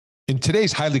In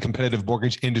today's highly competitive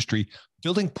mortgage industry,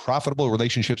 building profitable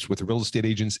relationships with real estate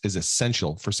agents is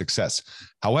essential for success.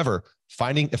 However,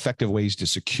 finding effective ways to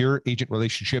secure agent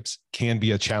relationships can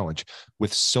be a challenge.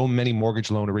 With so many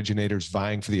mortgage loan originators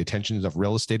vying for the attention of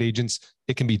real estate agents,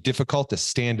 it can be difficult to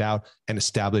stand out and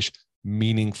establish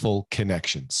meaningful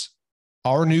connections.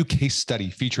 Our new case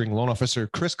study featuring loan officer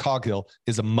Chris Coghill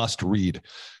is a must read.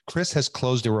 Chris has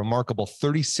closed a remarkable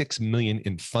 $36 million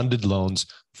in funded loans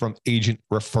from agent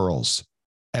referrals.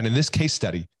 And in this case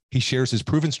study, he shares his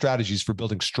proven strategies for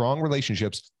building strong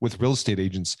relationships with real estate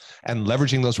agents and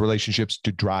leveraging those relationships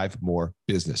to drive more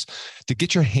business. To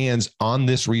get your hands on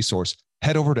this resource,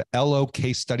 head over to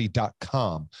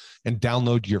locasestudy.com and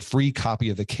download your free copy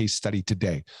of the case study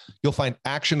today. You'll find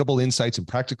actionable insights and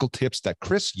practical tips that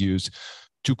Chris used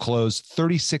to close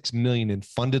 $36 million in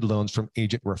funded loans from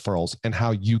agent referrals and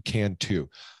how you can too.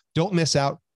 Don't miss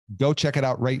out. Go check it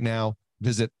out right now.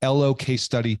 Visit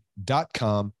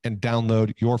locasestudy.com and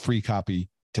download your free copy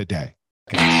today.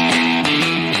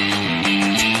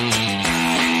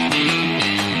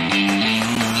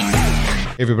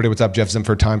 Hey everybody, what's up? Jeff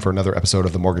Zimfer. Time for another episode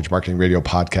of the Mortgage Marketing Radio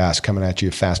Podcast, coming at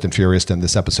you fast and furious. And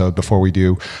this episode, before we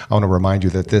do, I want to remind you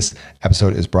that this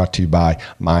episode is brought to you by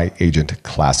My Agent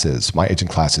Classes. My Agent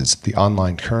Classes, the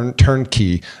online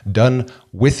turnkey, done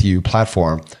with you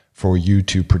platform for you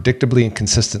to predictably and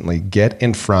consistently get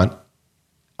in front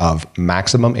of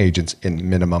maximum agents in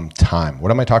minimum time.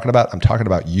 What am I talking about? I'm talking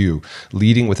about you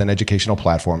leading with an educational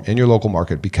platform in your local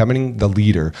market, becoming the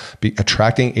leader,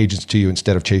 attracting agents to you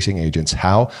instead of chasing agents.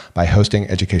 How? By hosting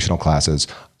educational classes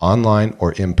online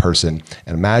or in person.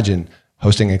 And imagine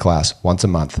hosting a class once a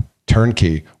month,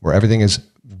 turnkey, where everything is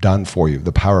done for you.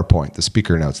 The PowerPoint, the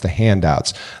speaker notes, the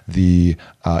handouts, the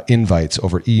invites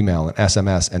over email and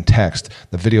SMS and text,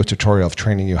 the video tutorial of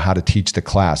training you how to teach the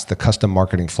class, the custom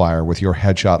marketing flyer with your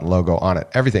headshot and logo on it,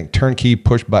 everything turnkey,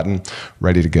 push button,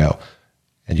 ready to go.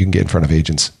 And you can get in front of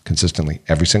agents consistently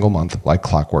every single month, like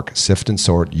clockwork. Sift and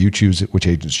sort. You choose which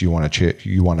agents you want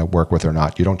to work with or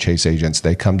not. You don't chase agents.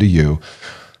 They come to you.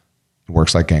 It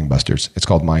works like gangbusters. It's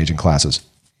called My Agent Classes.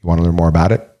 You want to learn more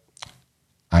about it?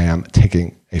 I am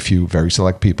taking a few very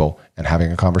select people and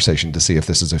having a conversation to see if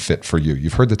this is a fit for you.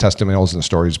 You've heard the testimonials and the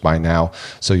stories by now,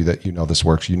 so that you know this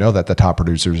works. You know that the top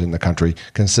producers in the country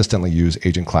consistently use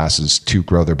agent classes to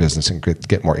grow their business and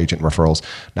get more agent referrals.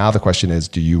 Now the question is,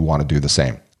 do you want to do the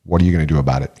same? What are you going to do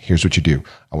about it? Here's what you do.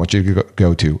 I want you to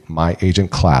go to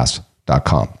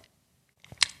myagentclass.com.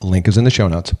 Link is in the show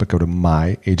notes, but go to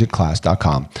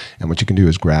myagentclass.com. And what you can do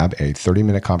is grab a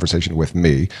 30-minute conversation with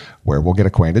me where we'll get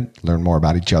acquainted, learn more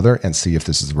about each other, and see if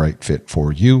this is the right fit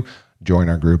for you. Join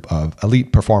our group of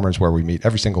elite performers where we meet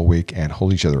every single week and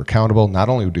hold each other accountable. Not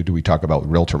only do we talk about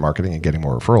realtor marketing and getting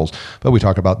more referrals, but we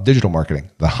talk about digital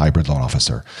marketing, the hybrid loan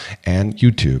officer, and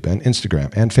YouTube and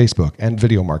Instagram and Facebook and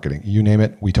video marketing. You name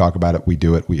it, we talk about it, we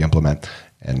do it, we implement,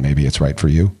 and maybe it's right for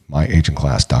you.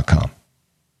 myagentclass.com.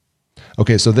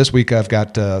 Okay, so this week I've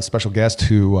got a special guest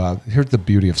who, here's the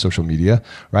beauty of social media,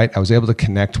 right? I was able to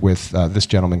connect with this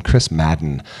gentleman, Chris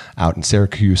Madden, out in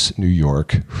Syracuse, New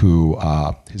York, who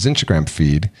his Instagram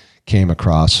feed came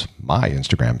across my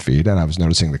Instagram feed, and I was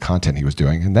noticing the content he was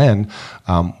doing. And then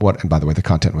and by the way, the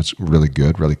content was really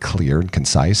good, really clear and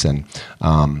concise. And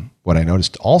what I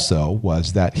noticed also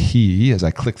was that he, as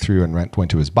I clicked through and went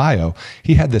to his bio,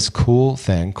 he had this cool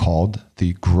thing called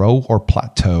the Grow or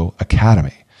Plateau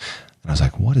Academy. And I was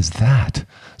like, what is that?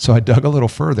 So I dug a little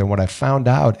further, and what I found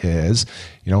out is,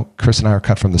 Chris and I are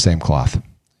cut from the same cloth,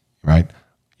 right?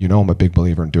 I'm a big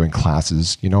believer in doing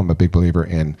classes. I'm a big believer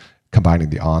in combining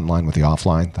the online with the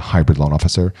offline, the hybrid loan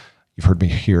officer. You've heard me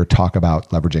here talk about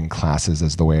leveraging classes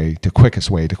as the quickest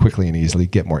way to quickly and easily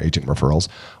get more agent referrals.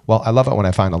 Well, I love it when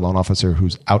I find a loan officer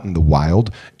who's out in the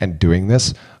wild and doing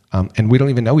this, and we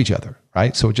don't even know each other,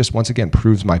 right? So it just, once again,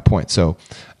 proves my point. So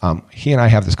he and I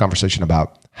have this conversation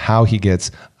about how he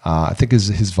gets, I think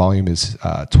his volume is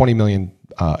 20 million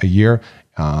a year.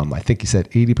 I think he said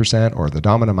 80% or the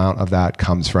dominant amount of that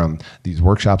comes from these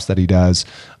workshops that he does.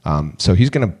 So he's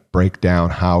going to break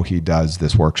down how he does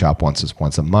this workshop once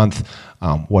a month,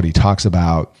 what he talks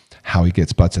about, how he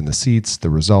gets butts in the seats,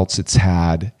 the results it's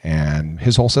had, and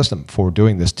his whole system for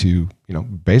doing this to,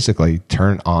 basically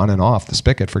turn on and off the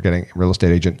spigot for getting real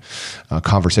estate agent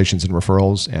conversations and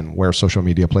referrals, and where social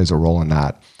media plays a role in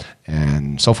that,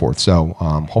 and so forth. So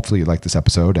hopefully you like this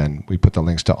episode, and we put the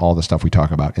links to all the stuff we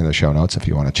talk about in the show notes if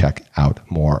you want to check out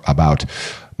more about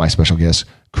my special guest,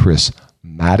 Chris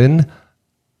Madden.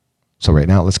 So right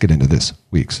now, let's get into this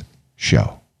week's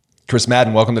show. Chris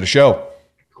Madden, welcome to the show.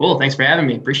 Cool. Thanks for having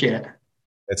me. Appreciate it.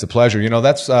 It's a pleasure.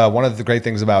 That's one of the great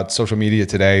things about social media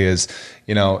today is,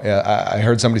 I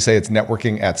heard somebody say it's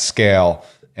networking at scale.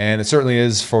 And it certainly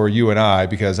is for you and I,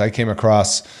 because I came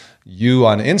across you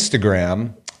on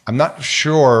Instagram. I'm not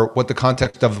sure what the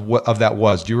context of that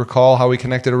was. Do you recall how we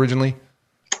connected originally?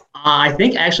 I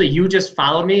think actually you just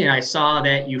followed me and I saw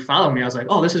that you followed me. I was like,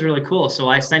 oh, this is really cool. So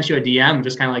I sent you a DM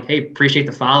just kind of like, hey, appreciate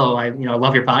the follow. I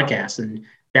love your podcast. And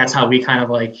that's how we kind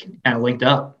of linked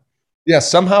up. Yeah,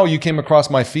 somehow you came across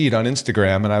my feed on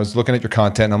Instagram and I was looking at your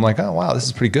content and I'm like, oh, wow, this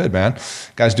is pretty good, man.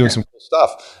 Guy's doing some cool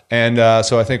stuff. And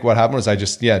so I think what happened was I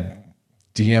just,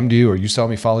 DM'd you or you saw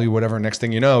me follow you, whatever. Next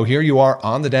thing you know, here you are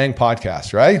on the dang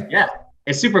podcast, right? Yeah,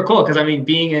 it's super cool because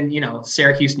being in,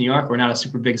 Syracuse, New York, we're not a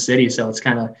super big city. So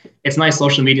it's nice.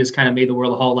 Social media has kind of made the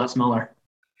world a whole lot smaller.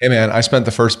 Hey, man, I spent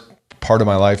the first part of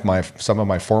my life, some of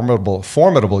my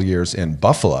formidable years in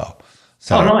Buffalo.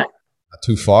 So oh, no way. Not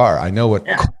too far. I know what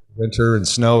winter and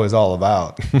snow is all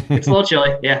about. It's a little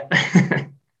chilly, yeah.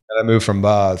 And I moved from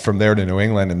there to New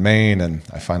England and Maine, and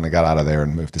I finally got out of there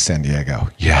and moved to San Diego.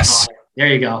 Yes. Oh, there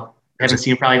you go. Haven't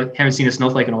seen a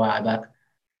snowflake in a while, I bet.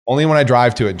 Only when I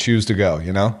drive to it and choose to go,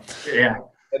 Yeah.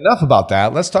 Enough about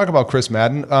that. Let's talk about Chris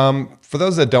Madden. For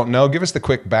those that don't know, give us the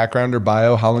quick background or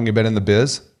bio. How long you been in the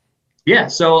biz? Yeah.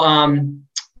 So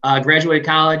graduated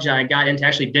college. I got into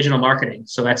actually digital marketing.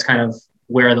 So that's kind of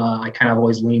where I kind of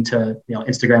always lean to,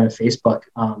 Instagram and Facebook.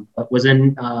 But was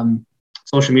in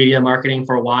social media marketing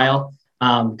for a while.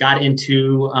 Got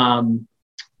into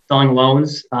selling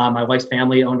loans. My wife's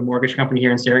family owned a mortgage company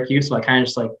here in Syracuse, so I kind of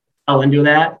just fell into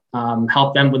that,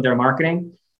 helped them with their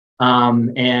marketing,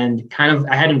 and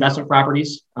I had investment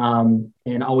properties, and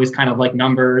always kind of like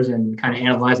numbers and kind of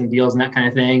analyzing deals and that kind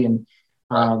of thing. And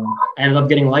ended up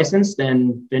getting licensed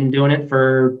and been doing it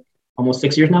for almost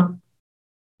 6 years now.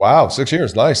 Wow, 6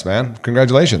 years. Nice, man.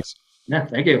 Congratulations. Yeah,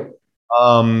 thank you.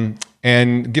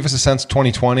 And give us a sense,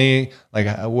 2020, like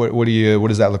what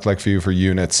does that look like for you for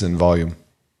units and volume?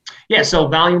 Yeah, so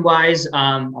volume wise,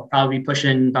 I'll probably be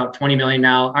pushing about 20 million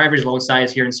now. Our average loan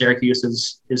size here in Syracuse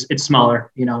is it's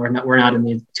smaller. We're not in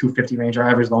the 250 range. Our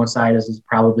average loan size is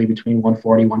probably between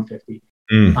 140, 150.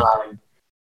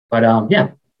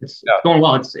 It's going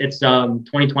well. It's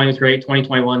 2020 was great.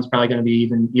 2021 is probably going to be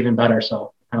even better.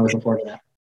 So kind of looking forward to that.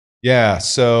 Yeah.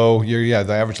 So the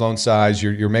average loan size,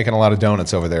 you're making a lot of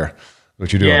donuts over there.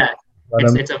 What you doing? Yeah.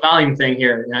 It's a volume thing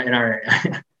here in our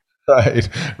area. Right.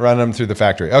 Run them through the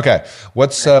factory. Okay.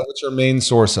 What's your main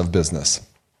source of business?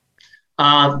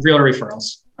 Realtor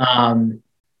referrals. And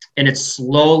it's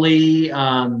slowly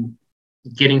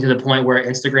getting to the point where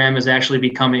Instagram is actually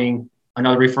becoming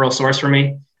another referral source for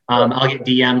me. I'll get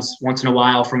DMs once in a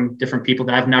while from different people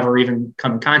that I've never even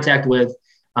come in contact with.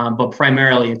 But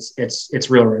primarily it's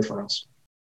realtor referrals.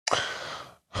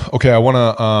 Okay. I want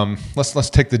to, let's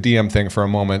take the DM thing for a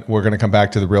moment. We're going to come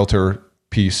back to the realtor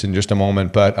piece in just a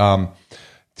moment, but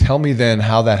tell me then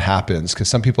how that happens, because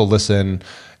some people listen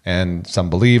and some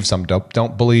believe, some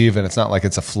don't believe, and it's not like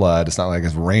it's a flood. It's not like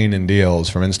it's raining deals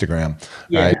from Instagram,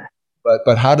 right?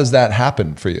 But how does that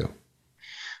happen for you?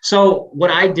 So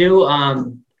what I do,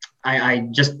 I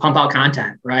just pump out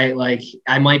content, right? Like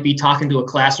I might be talking to a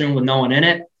classroom with no one in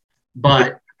it,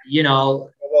 but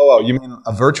Whoa. You mean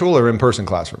a virtual or in-person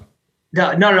classroom? No.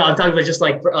 I'm talking about just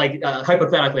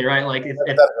hypothetically, right? Like if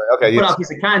okay, put out a piece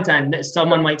of content,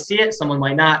 someone might see it, someone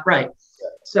might not, right? Yeah.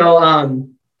 So,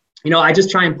 I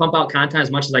just try and pump out content as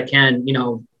much as I can.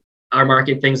 Our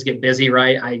market, things get busy,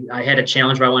 right? I had a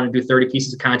challenge where I wanted to do 30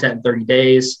 pieces of content in 30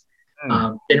 days.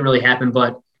 Didn't really happen,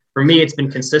 but for me, it's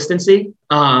been consistency.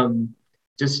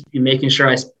 Just making sure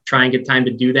I try and get time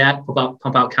to do that,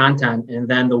 pump out content. And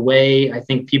then the way I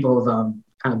think people have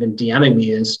kind of been DMing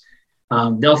me is,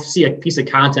 they'll see a piece of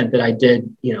content that I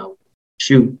did,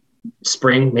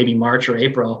 spring, maybe March or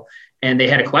April, and they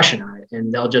had a question on it.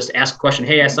 And they'll just ask a question.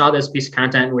 Hey, I saw this piece of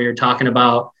content where you're talking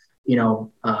about,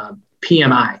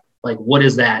 PMI. Like, what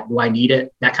is that? Do I need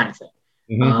it? That kind of thing.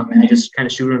 Mm-hmm. And I just kind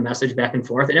of shoot them a message back and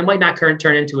forth. And it might not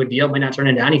turn into a deal, it might not turn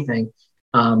into anything,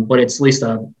 but it's at least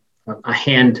a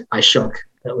hand I shook,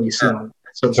 at least. So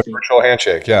it's a virtual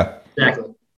handshake. Yeah.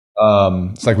 Exactly.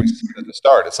 It's like we said at the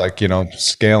start. It's like,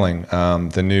 scaling,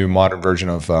 the new modern version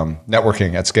of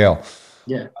networking at scale.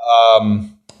 Yeah.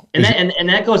 And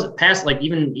that goes past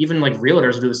even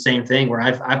realtors do the same thing, where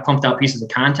I've pumped out pieces of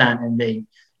content and they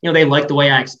like the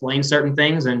way I explain certain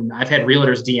things. And I've had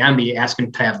realtors DM me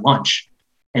asking to have lunch.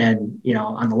 And,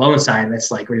 on the loan side, that's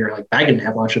like where you're like begging to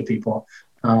have lunch with people.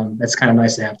 That's kind of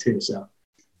nice to have too. So.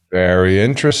 Very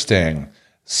interesting.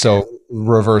 So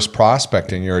reverse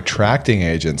prospecting, you're attracting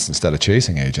agents instead of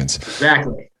chasing agents.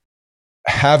 Exactly.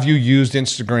 Have you used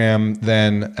Instagram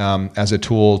then as a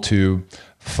tool to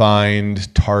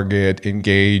find, target,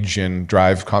 engage, and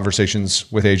drive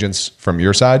conversations with agents from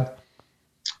your side?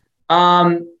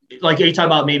 Like, are you talking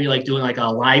about maybe like doing like a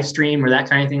live stream or that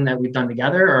kind of thing that we've done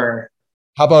together, or?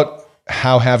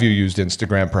 How have you used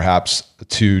Instagram perhaps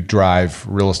to drive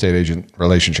real estate agent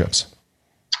relationships?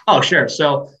 Oh, sure.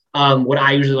 So what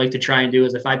I usually like to try and do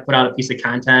is if I put out a piece of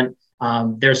content,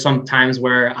 there's some times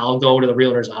where I'll go to the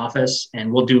realtor's office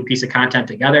and we'll do a piece of content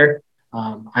together.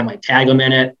 I might tag them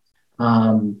in it.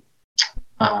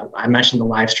 I mentioned the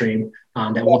live stream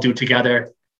that we'll do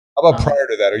together. How about prior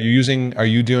to that? Are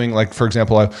you doing, like, for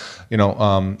example,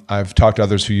 I've talked to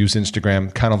others who use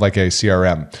Instagram kind of like a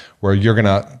CRM where you're going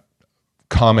to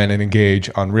comment and engage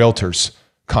on realtors'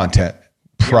 content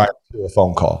prior to a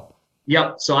phone call.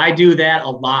 Yep. So I do that a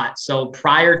lot. So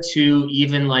prior to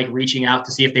even like reaching out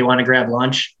to see if they want to grab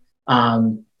lunch,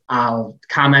 I'll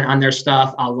comment on their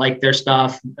stuff. I'll like their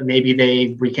stuff. Maybe they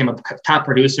became a top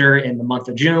producer in the month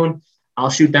of June. I'll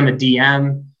shoot them a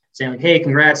DM saying like, hey,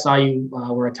 congrats, saw you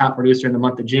were a top producer in the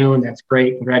month of June. That's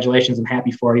great. Congratulations. I'm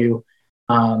happy for you.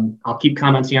 I'll keep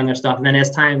commenting on their stuff. And then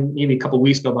as time, maybe a couple of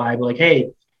weeks go by, I'll be like,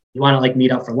 hey, you want to like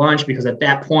meet up for lunch? Because at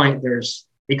that point,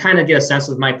 they kind of get a sense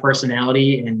of my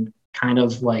personality and kind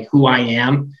of like who I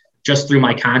am just through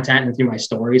my content and through my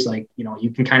stories. Like,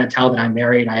 you can kind of tell that I'm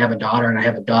married, I have a daughter, and I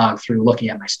have a dog through looking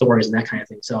at my stories and that kind of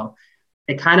thing. So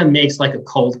it kind of makes like a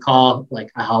cold call, like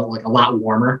a lot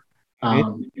warmer.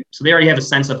 So they already have a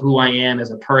sense of who I am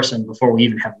as a person before we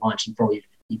even have lunch, before we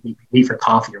even meet for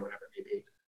coffee or whatever it may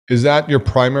be. Is that your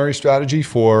primary strategy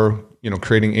for,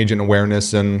 creating agent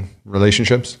awareness and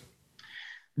relationships?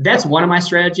 That's one of my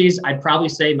strategies. I'd probably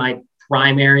say my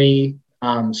primary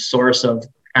source of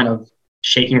kind of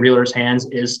shaking realtors' hands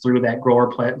is through that Grower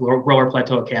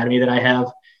Plateau Academy that I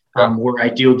have, where I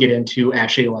do get into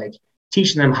actually like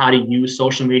teaching them how to use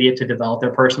social media to develop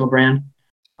their personal brand.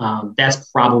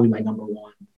 That's probably my number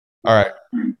one. All right.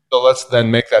 So let's then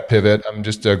make that pivot. I'm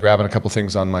just grabbing a couple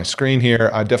things on my screen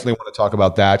here. I definitely want to talk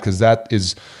about that because that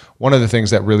is one of the things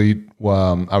that really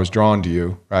I was drawn to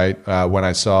you, right? When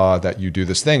I saw that you do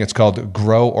this thing. It's called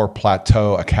Grow or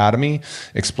Plateau Academy.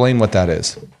 Explain what that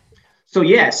is. So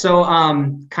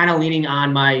kind of leaning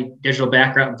on my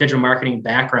digital marketing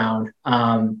background,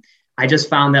 I just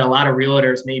found that a lot of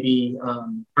realtors maybe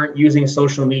aren't using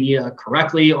social media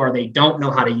correctly, or they don't know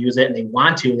how to use it and they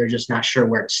want to, they're just not sure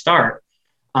where to start.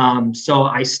 So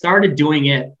I started doing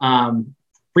it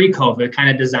pre-COVID,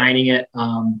 kind of designing it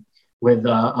with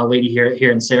a lady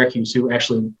here in Syracuse who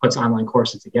actually puts online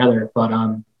courses together, but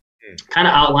kind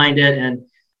of outlined it. And,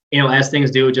 as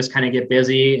things do, just kind of get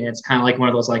busy. And it's kind of like one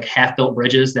of those like half-built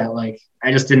bridges that like I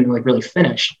just didn't like really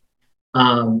finish.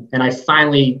 And I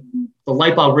finally, the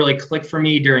light bulb really clicked for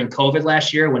me during COVID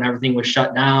last year when everything was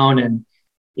shut down. And,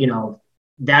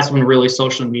 that's when really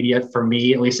social media for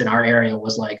me, at least in our area,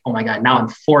 was like, oh my God, now I'm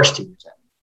forced to use it.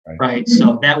 Right.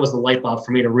 So that was the light bulb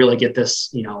for me to really get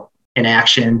this, in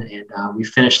action. And we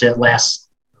finished it last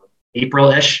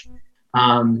April-ish.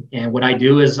 And what I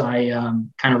do is I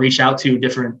kind of reach out to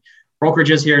different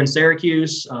brokerages here in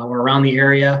Syracuse or around the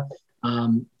area.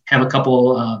 Have a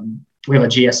couple, we have a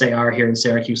GSAR here in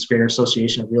Syracuse, Greater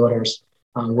Association of Realtors,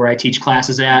 where I teach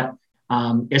classes at.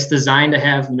 It's designed to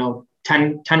have,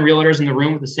 10 realtors in the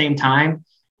room at the same time.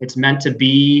 It's meant to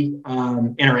be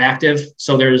interactive.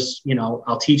 So there's,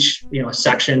 I'll teach, a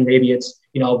section, maybe it's,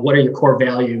 what are your core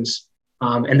values?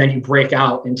 And then you break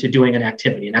out into doing an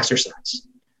activity, an exercise.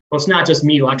 Well, it's not just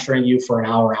me lecturing you for an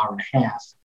hour and a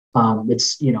half.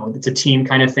 It's a team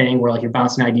kind of thing where like you're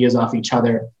bouncing ideas off each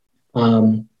other.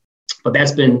 But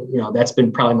that's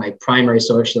been probably my primary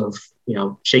source of,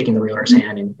 shaking the realtor's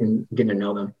hand and getting to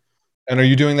know them. And are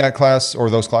you doing that class or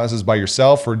those classes by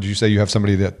yourself, or did you say you have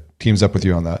somebody that teams up with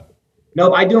you on that?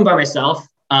 Nope, I do them by myself.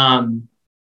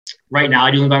 Right now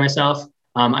I do them by myself.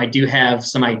 I do have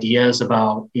some ideas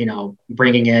about,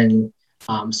 bringing in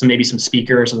some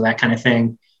speakers or that kind of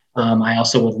thing. I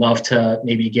also would love to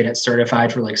maybe get it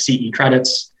certified for like CE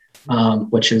credits,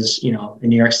 which is, in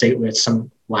New York State with a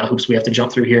lot of hoops we have to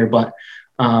jump through here. But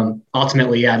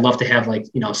ultimately, I'd love to have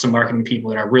some marketing people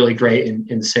that are really great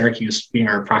in Syracuse, being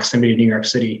our proximity to New York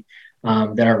City,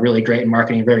 that are really great in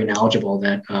marketing, very knowledgeable,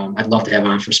 that I'd love to have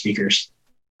on for speakers.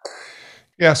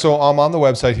 Yeah, so I'm on the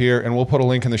website here, and we'll put a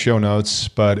link in the show notes,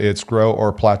 but it's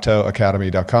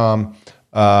groworplateauacademy.com.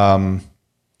 And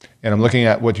I'm looking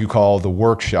at what you call the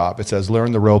workshop. It says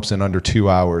learn the ropes in under 2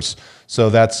 hours.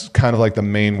 So that's kind of like the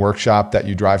main workshop that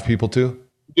you drive people to?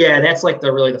 Yeah, that's like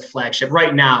the flagship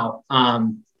right now.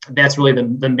 That's really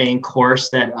the main course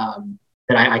that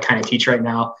I kind of teach right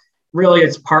now. Really,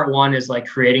 it's part one is like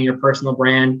creating your personal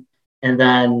brand. And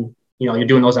then, you're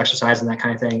doing those exercises and that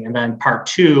kind of thing. And then part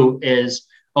 2 is,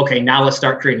 okay, now let's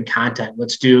start creating content.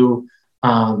 Let's do,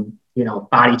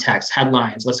 body text,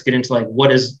 headlines. Let's get into like,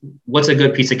 what's a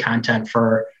good piece of content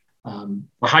for,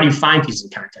 how do you find pieces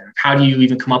of content? How do you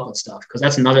even come up with stuff? Because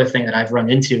that's another thing that I've run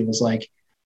into is like,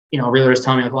 realtors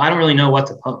telling me like, well, I don't really know what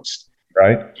to post.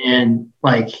 Right. And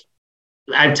like,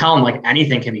 I tell them like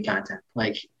anything can be content.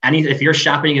 Like if you're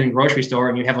shopping in a grocery store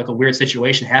and you have like a weird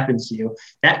situation happens to you,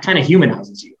 that kind of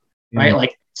humanizes you, right? Mm-hmm.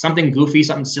 Like something goofy,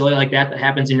 something silly like that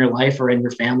happens in your life or in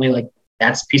your family, like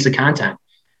that's a piece of content.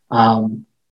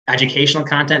 Educational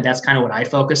content, that's kind of what I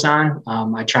focus on.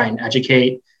 I try and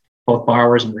educate both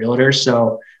borrowers and realtors.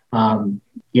 So, I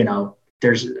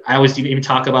always even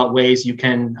talk about ways you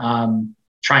can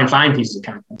try and find pieces of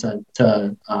content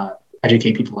to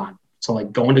educate people on. So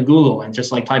like going to Google and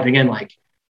just like typing in like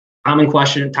common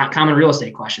real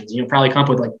estate questions, probably come up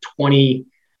with like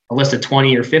a list of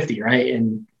 20 or 50, right?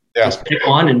 And just pick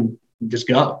one and just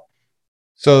go.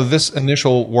 So this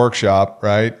initial workshop,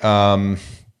 right?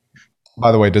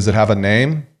 By the way, does it have a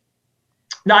name?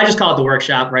 No, I just call it the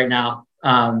workshop right now.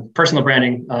 Personal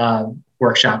branding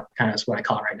workshop kind of is what I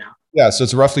call it right now. Yeah, so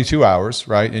it's roughly 2 hours,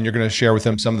 right? And you're going to share with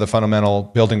them some of the fundamental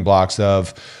building blocks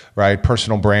of, right,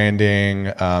 personal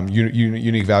branding,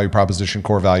 unique value proposition,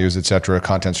 core values, et cetera,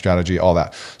 content strategy, all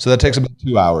that. So that takes about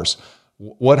 2 hours.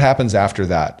 What happens after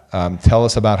that? Tell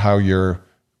us about how you're,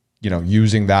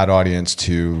 using that audience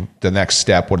to the next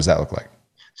step. What does that look like?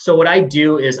 So what I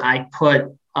do is I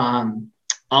put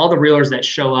all the realtors that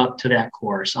show up to that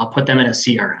course, I'll put them in a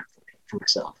CRM for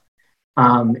myself.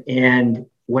 And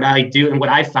what I do and what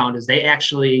I found is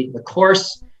the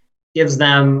course gives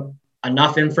them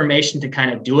enough information to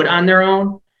kind of do it on their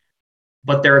own,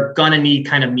 but they're going to need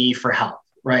kind of me for help,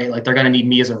 right? Like they're going to need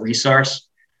me as a resource.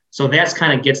 So that's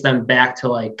kind of gets them back to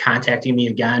like contacting me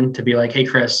again to be like, hey,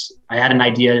 Chris, I had an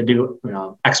idea to do,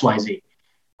 X, Y, Z.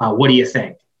 What do you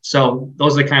think? So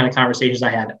those are the kind of conversations I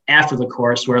had after the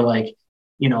course where like,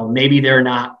 maybe they're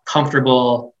not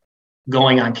comfortable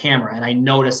going on camera and I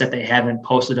notice that they haven't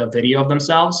posted a video of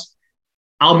themselves.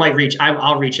 I'll reach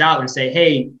out and say,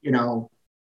 hey,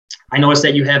 I noticed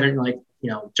that you haven't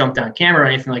jumped on camera or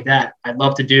anything like that. I'd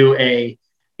love to do a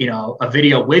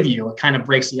video with you. It kind of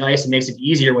breaks the ice and makes it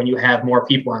easier when you have more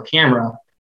people on camera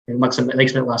and it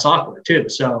makes it less awkward too.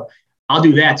 So I'll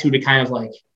do that too, to kind of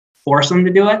like force them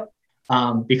to do it.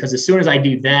 Because as soon as I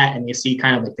do that and you see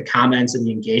kind of like the comments and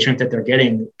the engagement that they're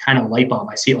getting, kind of light bulb,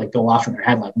 I see it like go off in their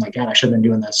head. Like, oh my God, I should have been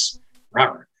doing this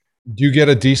forever. Do you get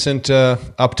a decent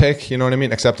uptake,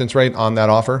 acceptance rate on that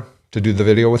offer to do the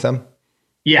video with them?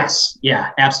 Yes.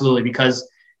 Yeah, absolutely. Because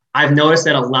I've noticed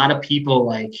that a lot of people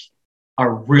like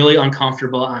are really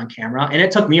uncomfortable on camera. And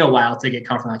it took me a while to get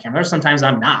comfortable on camera. Sometimes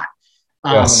I'm not,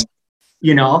 yes.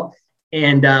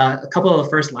 And a couple of the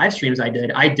first live streams I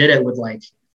did it with like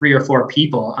 3 or 4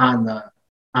 people on the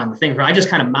thing where I just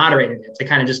kind of moderated it to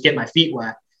kind of just get my feet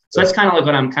wet. So that's kind of like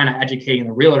what I'm kind of educating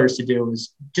the realtors to do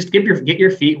is just get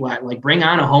your feet wet, like bring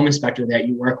on a home inspector that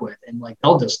you work with and like,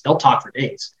 they'll talk for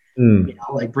days,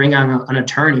 like bring on an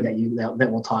attorney that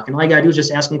will talk. And all you gotta do is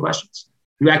just ask them questions.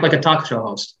 You act like a talk show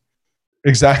host.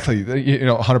 Exactly.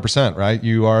 100%, right?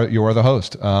 You are the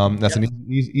host. That's an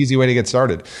easy way to get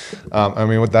started.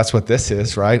 That's what this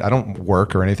is, right? I don't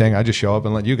work or anything. I just show up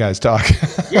and let you guys talk.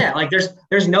 Yeah. Like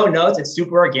there's no notes. It's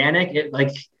super organic. It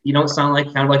like, you don't sound like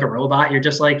kind of like a robot. You're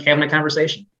just like having a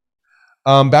conversation.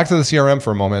 Back to the CRM for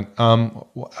a moment.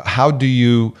 How do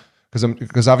you,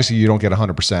 because obviously you don't get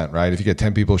 100%, right? If you get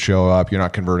 10 people show up, you're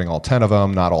not converting all 10 of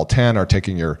them. Not all 10 are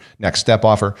taking your next step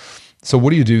offer. So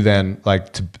what do you do then?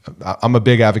 I'm a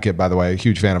big advocate, by the way, a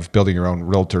huge fan of building your own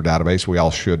realtor database. We all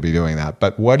should be doing that.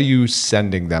 But what are you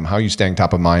sending them? How are you staying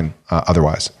top of mind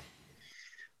otherwise?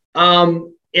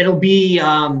 It'll be,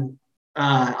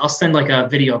 I'll send like a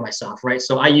video of myself, right?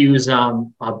 So I use a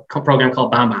program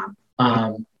called BombBomb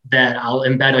that I'll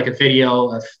embed like a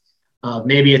video of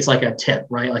maybe it's like a tip,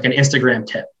 right? Like an Instagram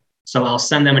tip. So I'll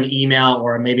send them an email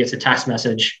or maybe it's a text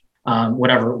message,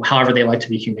 however they like to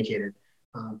be communicated.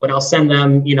 But I'll send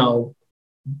them,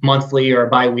 monthly or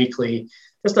bi-weekly,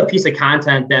 just a piece of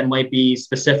content that might be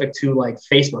specific to like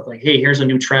Facebook. Like, hey, here's a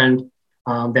new trend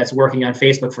that's working on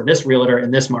Facebook for this realtor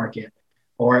in this market.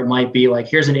 Or it might be like,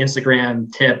 here's an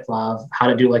Instagram tip of how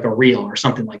to do like a reel or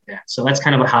something like that. So that's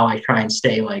kind of how I try and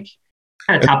stay like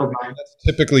kind of top of mind. That's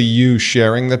typically you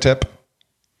sharing the tip?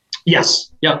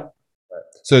 Yes. Yep.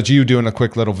 So it's you doing a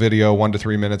quick little video, 1 to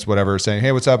 3 minutes, whatever, saying,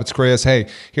 hey, what's up? It's Chris. Hey,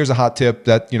 here's a hot tip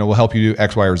that, will help you do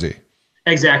X, Y, or Z.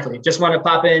 Exactly. Just want to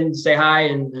pop in, say hi,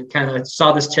 and kind of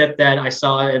saw this tip that I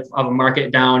saw of a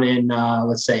market down in,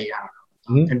 let's say,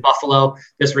 in Buffalo.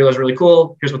 This reel is really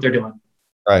cool. Here's what they're doing.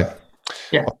 Right.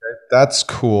 Yeah. Okay, that's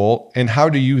cool. And how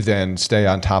do you then stay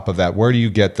on top of that? Where do you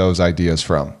get those ideas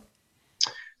from?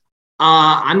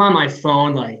 I'm on my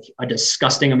phone like a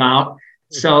disgusting amount.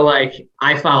 So like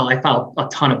I follow a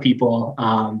ton of people.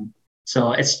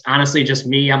 So it's honestly just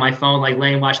me on my phone, like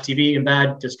laying watch TV in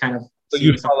bed, just kind of So you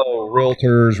seeing something. follow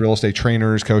realtors, real estate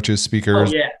trainers, coaches, Oh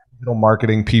speakers, yeah. digital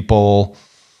marketing people.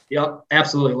 Yep,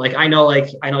 absolutely. Like I know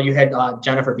you had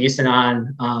Jennifer Beeson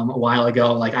on a while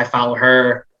ago. Like I follow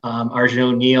her,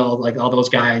 Arjun Neal, like all those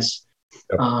guys.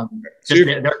 Yep. So Just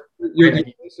they're you're great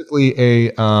ideas. basically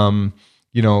a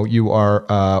you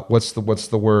are what's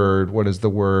the word? What is the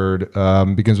word?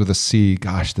 Begins with a C.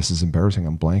 Gosh, this is embarrassing.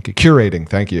 I'm blanking. Curating.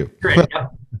 Thank you. Great.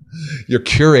 Yep. You're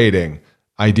curating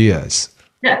ideas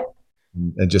Yeah.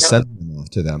 and just Yep. sending them off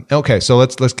to them. Okay, so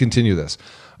let's continue this.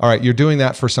 All right, you're doing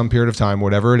that for some period of time,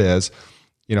 whatever it is.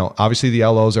 Obviously the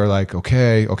LOs are like,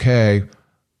 okay,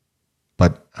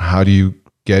 but how do you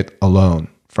get a loan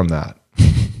from that?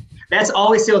 That's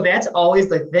always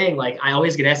the thing. Like I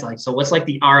always get asked, like, so what's like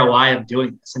the ROI of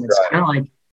doing this? And it's Right. kind of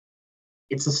like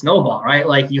it's a snowball, right?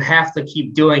 Like you have to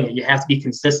keep doing it. You have to be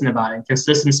consistent about it. And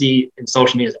consistency in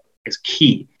social media is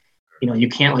key. You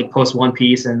can't like post one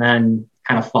piece and then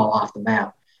kind of fall off the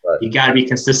map. Right. You got to be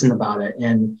consistent about it.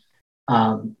 And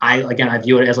I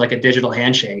view it as like a digital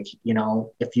handshake.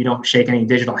 If you don't shake any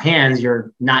digital hands,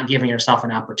 you're not giving yourself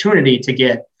an opportunity to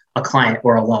get a client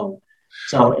or a loan.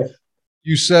 So if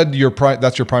You said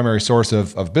that's your primary source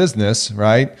of business,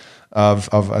 right? Of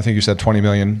I think you said 20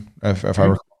 million, if I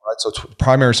recall, right? So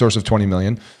primary source of 20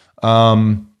 million.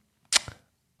 Um,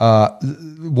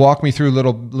 Walk me through a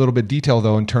little bit detail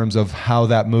though in terms of how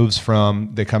that moves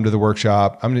from they come to the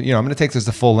workshop. I'm gonna take this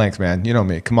to full length, man. You know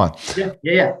me. Come on.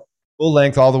 yeah. Full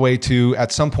length all the way to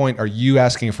at some point, are you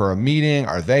asking for a meeting?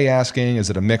 Are they asking? Is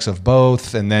it a mix of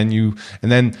both? And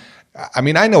then I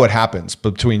mean, I know what happens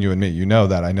between you and me. You know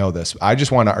that. I know this. I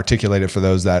just want to articulate it for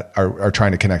those that are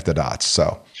trying to connect the dots.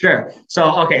 So Sure.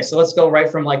 So okay, so let's go right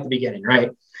from like the beginning, right?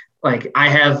 Like I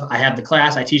have the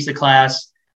class, I teach the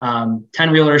class, 10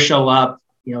 realtors show up,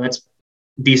 that's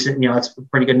decent, that's a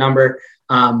pretty good number.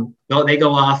 They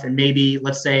go off and maybe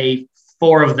let's say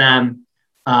four of them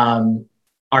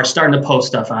are starting to post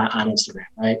stuff on Instagram,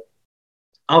 right?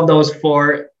 Of those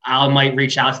four, I might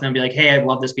reach out to them and be like, hey, I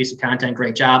love this piece of content,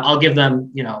 great job. I'll give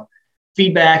them,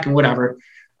 feedback and whatever.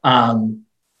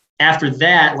 After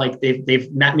that, like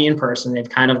they've met me in person. They've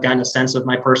kind of gotten a sense of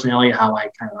my personality, how I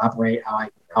kind of operate, how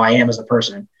I am as a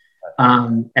person.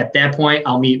 At that point,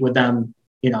 I'll meet with them,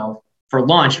 for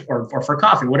lunch or for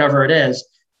coffee, whatever it is.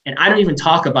 And I don't even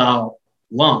talk about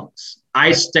loans.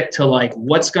 I stick to like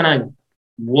what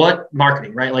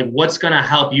marketing, right? Like what's going to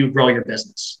help you grow your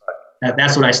business.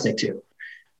 That's what I stick to.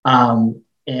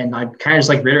 And I kind of just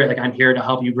like reiterate, like I'm here to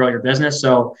help you grow your business.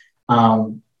 So,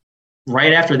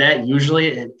 right after that, usually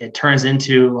it turns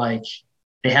into like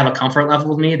they have a comfort level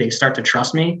with me. They start to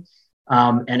trust me.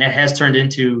 And it has turned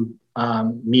into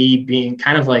me being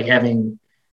kind of like having,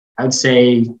 I would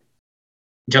say,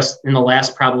 just in the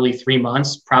last probably 3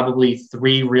 months, probably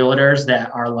 3 realtors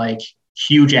that are like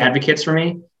huge advocates for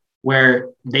me, where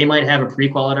they might have a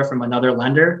pre-qual letter from another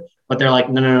lender, but they're like,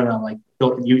 no, like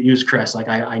you use Chris. Like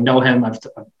I know him. I've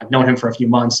known him for a few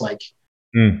months. Like,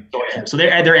 so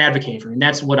they're advocating for me. And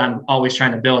that's what I'm always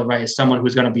trying to build, right? Is someone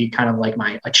who's going to be kind of like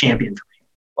a champion for me.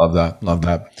 love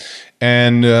that.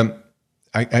 And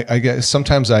I guess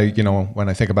sometimes when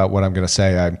I think about what I'm going to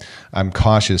say, I'm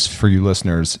cautious for you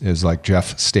listeners is like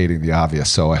Jeff stating the obvious.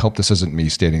 So I hope this isn't me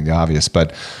stating the obvious,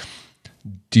 but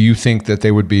do you think that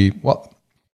they would be, well,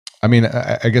 I mean,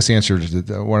 I guess the answer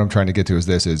to what I'm trying to get to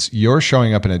is you're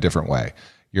showing up in a different way.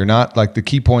 You're not like the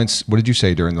key points. What did you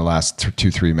say during the last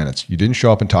 2-3 minutes? You didn't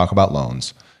show up and talk about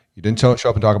loans. You didn't show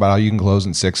up and talk about how you can close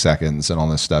in 6 seconds and all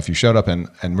this stuff. You showed up and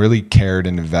really cared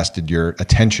and invested your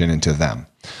attention into them,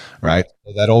 right?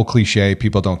 That old cliche,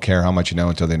 people don't care how much you know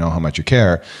until they know how much you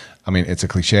care. I mean, it's a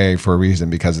cliche for a reason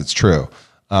because it's true.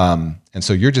 And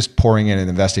so you're just pouring in and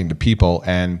investing to people,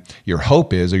 and your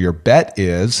hope is, or your bet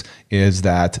is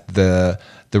that the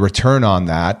return on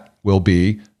that will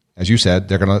be, as you said,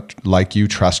 they're going to like you,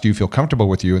 trust you, feel comfortable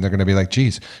with you, and they're going to be like,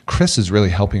 geez, Chris is really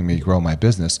helping me grow my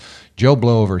business. Joe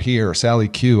Blow over here, or Sally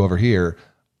Q over here,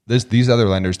 these other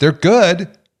lenders, they're good,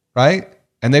 right?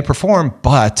 And they perform,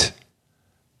 but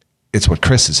it's what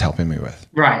Chris is helping me with.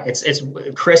 Right. It's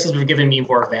Chris has been giving me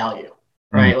more value,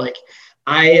 right? Like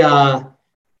I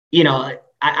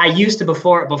used to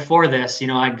before this,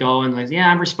 I'd go and like, yeah,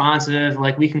 I'm responsive.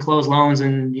 Like we can close loans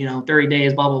in, 30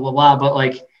 days, blah, blah, blah, blah. But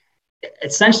like,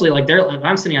 essentially like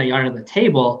I'm sitting on the other end of the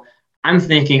table. I'm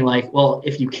thinking like, well,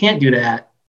 if you can't do that,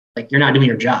 like you're not doing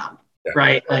your job,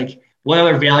 right? Like what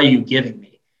other value are you giving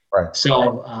me? Right.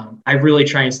 So I really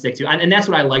try and stick to, and that's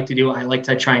what I like to do. I like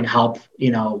to try and help,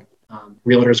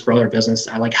 realtors grow their business.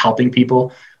 I like helping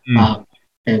people.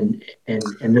 And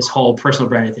this whole personal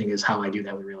branding thing is how I do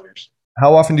that with realtors.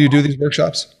 How often do you do these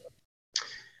workshops?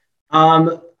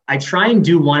 I try and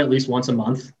do one at least once a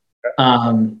month.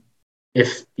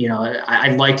 If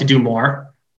I'd like to do more.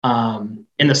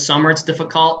 In the summer, it's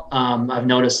difficult. I've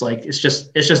noticed it's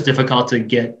just difficult to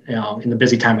get, in the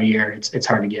busy time of year, it's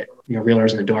hard to get,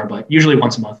 realtors in the door, but usually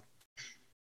once a month.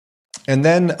 And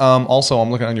then also, I'm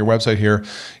looking on your website here.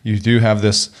 You do have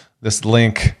this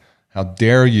link. How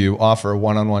dare you offer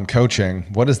one-on-one coaching?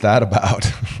 What is that about?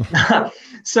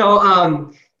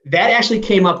 So that actually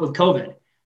came up with COVID.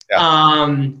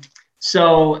 Yeah.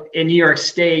 So in New York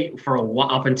State, for a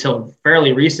while, up until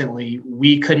fairly recently,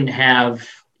 we couldn't have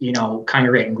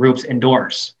congregating groups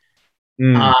indoors.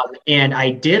 And I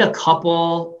did a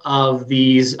couple of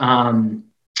these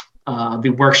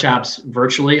the workshops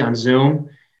virtually on Zoom,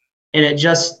 and it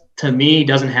just, to me,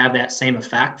 doesn't have that same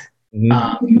effect.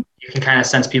 You can kind of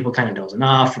sense people kind of dozing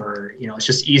off, or it's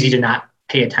just easy to not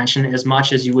pay attention as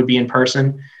much as you would be in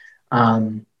person.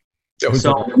 We'll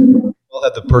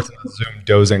have the person on Zoom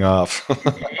dozing off.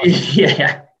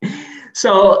 Yeah.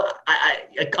 So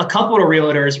a couple of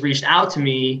realtors reached out to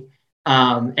me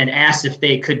and asked if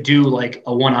they could do like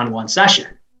a one-on-one session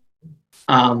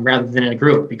rather than in a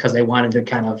group, because they wanted to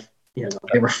kind of,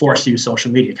 they were forced to use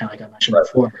social media, kind of like I mentioned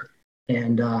before.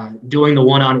 And doing the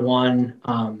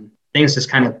one-on-one, things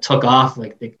just kind of took off.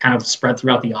 Like they kind of spread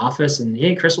throughout the office, and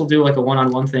hey, Chris will do like a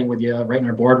one-on-one thing with you right in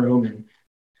our boardroom. And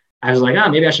I was like,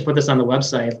 maybe I should put this on the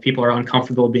website if people are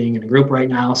uncomfortable being in a group right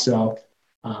now. So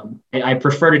I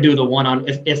prefer to do the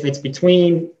if it's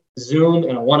between Zoom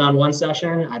and a one-on-one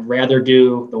session, I'd rather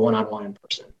do the one-on-one in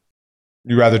person.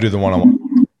 You'd rather do the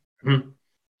one-on-one? Mm-hmm.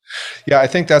 Yeah, I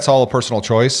think that's all a personal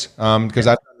choice, because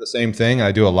I've done the same thing.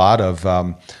 I do a lot of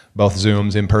both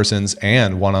Zooms, in-persons,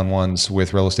 and one-on-ones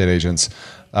with real estate agents.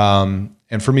 And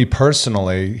for me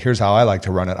personally, here's how I like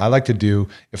to run it. I like to do,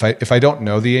 if I don't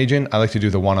know the agent, I like to do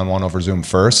the one-on-one over Zoom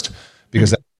first,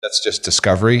 because that's just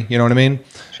discovery. You know what I mean?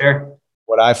 Sure.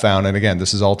 What I found, and again,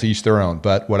 this is all to each their own,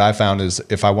 but what I found is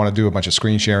if I want to do a bunch of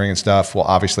screen sharing and stuff, well,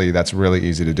 obviously that's really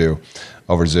easy to do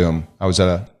over Zoom. I was at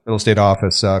a real estate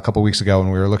office a couple of weeks ago,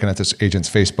 and we were looking at this agent's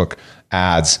Facebook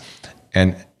ads,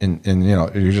 and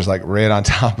you're just like right on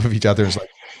top of each other. It's like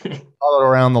all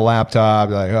around the laptop.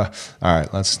 You're like, all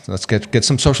right, let's get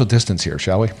some social distance here,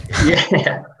 shall we?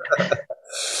 Yeah.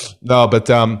 No, but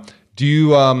do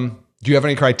you have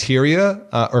any criteria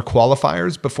or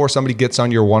qualifiers before somebody gets on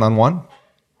your one-on-one?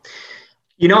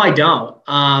 I don't.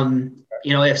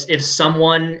 If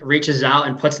someone reaches out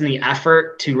and puts in the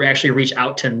effort to actually reach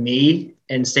out to me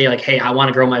and say like, hey, I want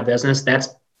to grow my business, that's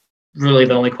really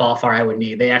the only qualifier I would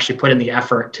need. They actually put in the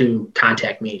effort to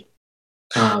contact me.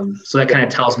 So that kind of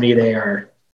tells me they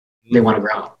want to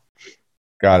grow.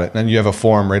 Got it. And you have a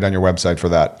form right on your website for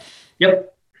that.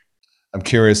 Yep. I'm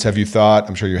curious, have you thought,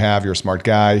 I'm sure you have, you're a smart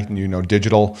guy, and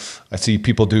digital. I see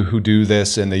people who do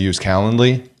this and they use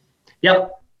Calendly.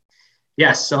 Yep.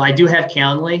 Yes. So I do have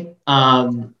Calendly.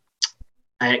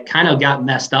 I kind of got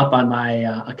messed up on my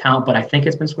account, but I think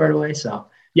it's been squared away. So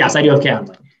yes, I do have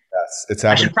Calendly. Yes, it's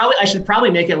happening. I should probably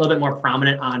make it a little bit more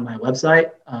prominent on my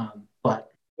website.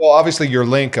 Well, obviously your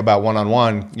link about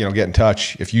one-on-one, get in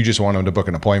touch. If you just want them to book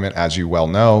an appointment, as you well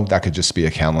know, that could just be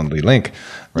a Calendly link,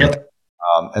 right? Yep.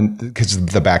 And because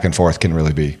the back and forth can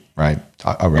really be, right?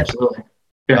 Absolutely.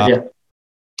 Good idea.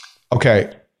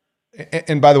 Okay.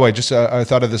 And by the way, just I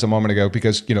thought of this a moment ago,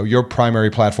 because, your primary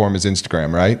platform is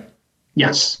Instagram, right?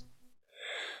 Yes.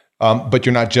 But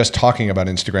you're not just talking about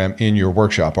Instagram in your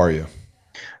workshop, are you?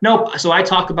 Nope. So I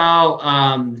talk about,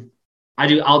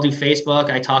 I'll do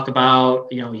Facebook. I talk about,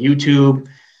 YouTube.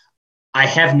 I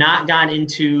have not gotten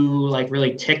into like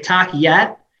really TikTok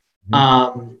yet.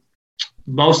 Mm-hmm.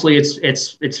 Mostly it's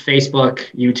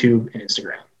Facebook, YouTube, and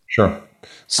Instagram. Sure.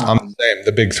 So I'm the same,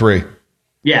 the big three.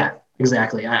 Yeah,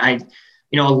 exactly. I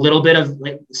a little bit of,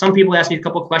 like, some people ask me a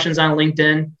couple of questions on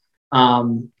LinkedIn.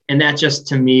 And that just,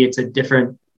 to me, it's a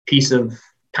different piece of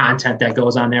content that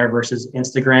goes on there versus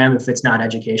Instagram, if it's not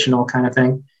educational kind of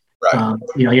thing. Right.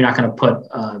 You're not going to put,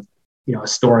 a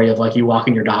story of like you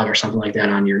walking your dog or something like that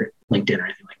on your LinkedIn or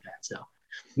anything like that. So.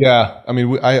 Yeah. I mean,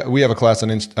 we have a class on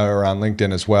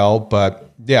LinkedIn as well, but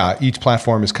yeah, each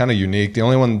platform is kind of unique. The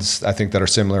only ones I think that are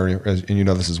similar, and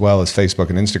this as well, is Facebook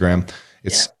and Instagram.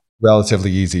 It's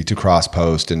relatively easy to cross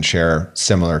post and share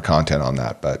similar content on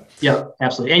that, but. Yeah,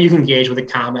 absolutely. And you can engage with the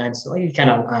comments, like kind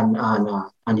of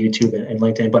on YouTube and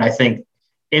LinkedIn, but I think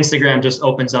Instagram just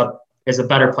opens up as a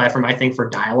better platform, I think, for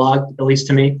dialogue, at least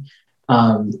to me.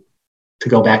 to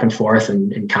go back and forth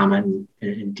and comment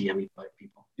and DM me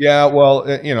people. Yeah, well,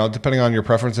 depending on your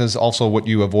preferences, also what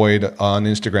you avoid on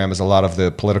Instagram is a lot of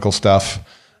the political stuff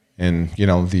and,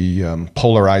 the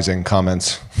polarizing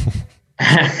comments.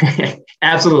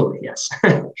 Absolutely, yes.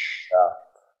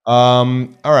 All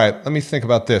right, let me think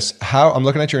about this. I'm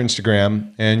looking at your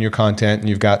Instagram and your content, and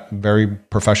you've got very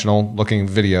professional looking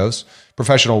videos.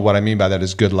 Professional, what I mean by that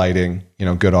is good lighting,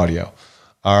 good audio.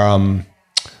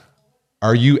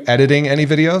 Are you editing any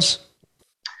videos?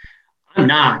 I'm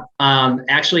not.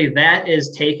 Actually, that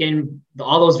is taken.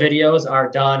 All those videos are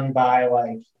done by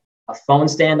like a phone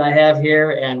stand I have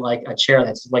here and like a chair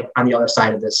that's like on the other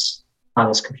side of this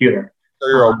computer. So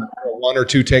you're a one or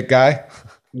two take guy?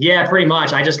 Yeah, pretty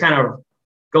much. I just kind of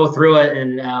go through it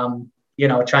and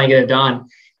try and get it done.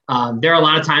 There are a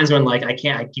lot of times when like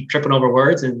I keep tripping over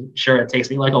words, and sure, it takes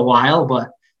me like a while, but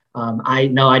I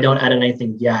don't edit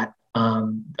anything yet.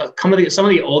 Some of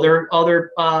the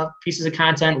older pieces of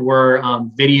content were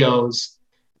videos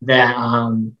that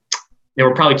they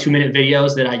were probably 2-minute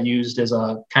videos that I used as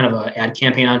a kind of an ad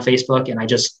campaign on Facebook, and I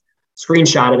just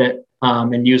screenshotted it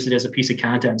and used it as a piece of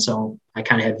content. So I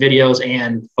kind of had videos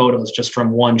and photos just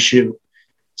from one shoot.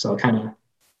 So kind of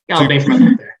bang for my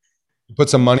buck there. You put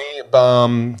some money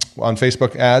on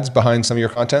Facebook ads behind some of your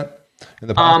content in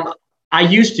the past? I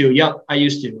used to. Yep, I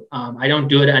used to. I don't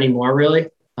do it anymore, really.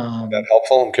 Is that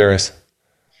helpful? I'm curious.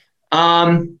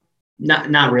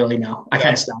 Not really. No, I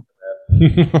kind of stopped.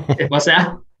 What's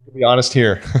that? Be honest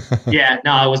here. Yeah,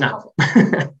 no, it was not helpful.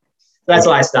 That's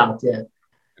why I stopped. Yeah.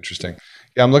 Interesting.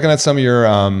 Yeah, I'm looking at some of your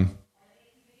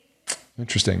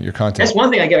your content. That's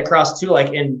one thing I get across too,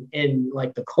 like in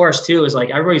like the course too, is like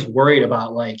everybody's worried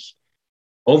about like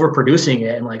overproducing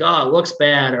it and like, oh, it looks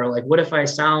bad, or like, what if I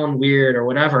sound weird or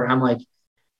whatever. I'm like,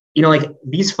 like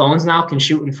these phones now can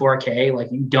shoot in 4K. Like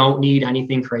you don't need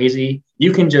anything crazy.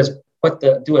 You can just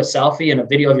do a selfie and a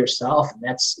video of yourself, and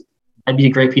that'd be a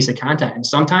great piece of content. And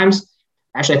sometimes,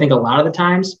 actually, I think a lot of the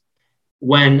times,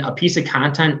 when a piece of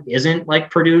content isn't like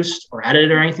produced or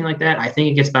edited or anything like that, I think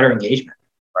it gets better engagement.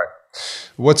 Right.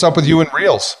 What's up with you and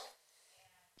Reels?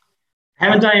 I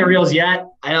haven't done any Reels yet.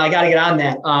 I know I got to get on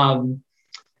that.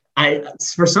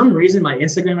 For some reason, my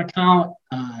Instagram account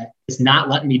is not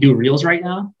letting me do Reels right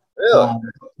now. Really?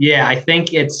 Yeah, I think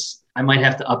I might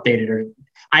have to update it. Or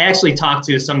I actually talked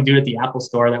to some dude at the Apple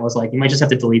store that was like, you might just have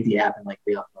to delete the app and like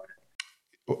re-upload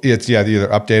it. It's either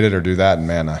update it or do that. And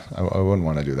man, I wouldn't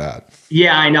want to do that.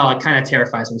 Yeah, I know. It kind of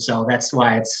terrifies me. So that's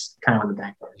why it's kind of on the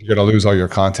back burner. You're going to lose all your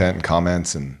content and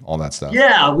comments and all that stuff.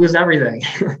 Yeah, I'll lose everything.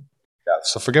 Yeah.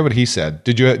 So forget what he said.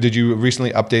 Did you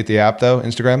recently update the app though,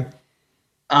 Instagram?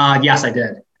 Yes, I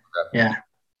did. Okay. Yeah.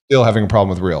 Still having a problem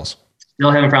with Reels?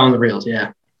 Still having a problem with Reels,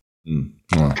 yeah.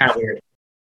 Well, kind of weird.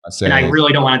 And I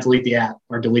really don't want to delete the app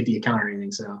or delete the account or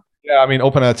anything. So yeah, I mean,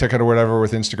 open a ticket or whatever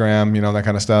with Instagram, that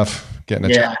kind of stuff. Getting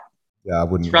it. Yeah. Yeah, I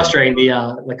wouldn't. It's frustrating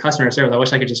the customer service. I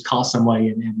wish I could just call somebody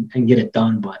and get it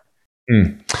done, but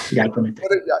you got to put it there.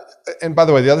 And by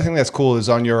the way, the other thing that's cool is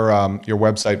on your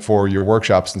website for your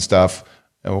workshops and stuff,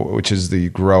 which is the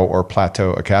Grow or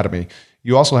Plateau Academy.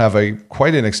 You also have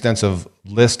quite an extensive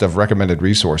list of recommended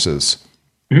resources.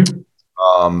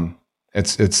 Mm-hmm.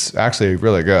 It's actually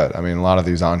really good. I mean, a lot of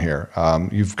these on here.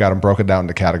 You've got them broken down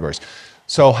into categories.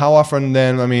 So how often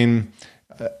then, I mean,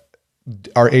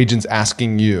 are agents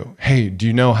asking you, hey, do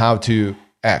you know how to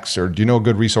X, or do you know a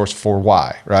good resource for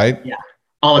Y, right? Yeah,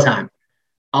 all the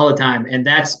time. And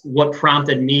that's what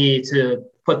prompted me to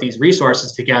put these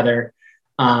resources together.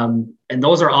 And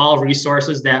those are all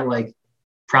resources that like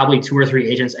probably 2 or 3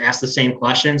 agents asked the same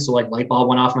question. So like light bulb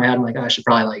went off my head. I'm like, I should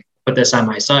probably like put this on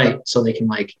my site so they can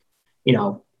like, kind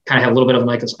of have a little bit of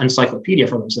like an encyclopedia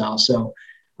for themselves. So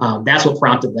that's what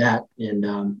prompted that.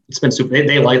 And it's been super,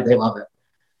 they love it.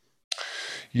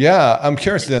 Yeah. I'm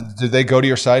curious, did they go to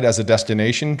your site as a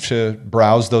destination to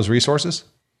browse those resources?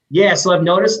 Yeah. So I've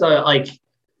noticed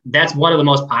that's one of the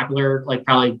most popular, like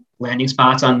probably landing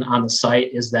spots on the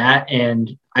site is that.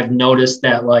 And I've noticed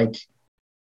that like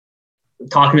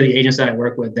talking to the agents that I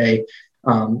work with, they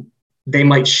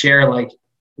might share like,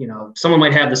 someone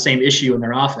might have the same issue in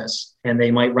their office and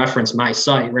they might reference my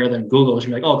site rather than Google. It's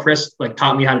like, oh, Chris like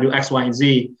taught me how to do X, Y, and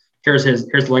Z. Here's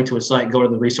the link to his site. Go to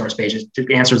the resource page.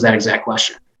 It answers that exact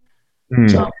question.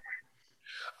 So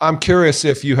I'm curious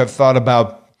if you have thought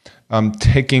about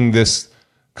taking this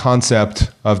concept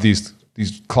of these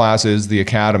classes, the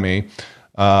academy,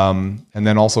 and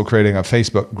then also creating a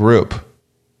Facebook group.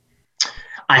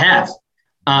 I have.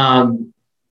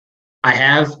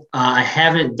 I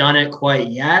haven't done it quite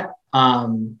yet,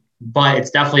 but it's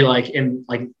definitely like in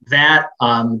like that,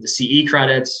 the CE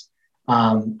credits,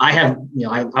 I have,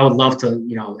 I would love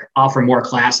to, offer more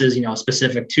classes,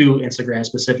 specific to Instagram,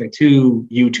 specific to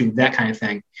YouTube, that kind of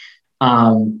thing.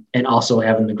 And also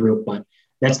having the group, but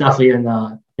that's definitely in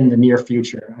the near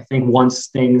future. I think once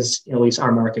things, at least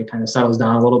our market kind of settles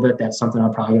down a little bit, that's something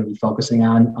I'm probably going to be focusing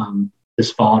on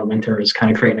this fall and winter, is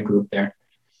kind of creating a group there.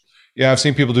 Yeah, I've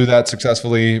seen people do that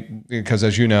successfully because,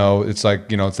 as you know, it's like,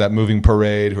 it's that moving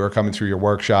parade who are coming through your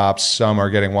workshops. Some are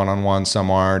getting one-on-one, some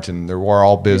aren't, and we're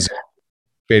all busy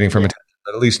waiting for attention.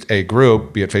 But at least a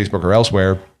group, be it Facebook or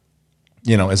elsewhere,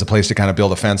 is a place to kind of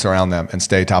build a fence around them and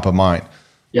stay top of mind.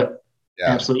 Yep.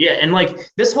 Yeah. Absolutely. Yeah. And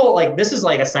like this whole, like, this is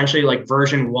like essentially like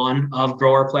version 1 of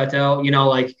Grower Plateau,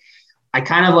 like I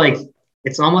kind of like,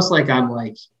 it's almost like I'm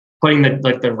like putting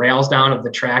the rails down of the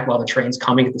track while the train's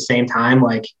coming at the same time.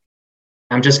 Like,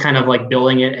 I'm just kind of like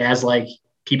building it as like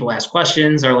people ask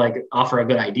questions or like offer a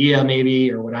good idea maybe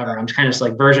or whatever. I'm kind of just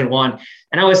like version 1.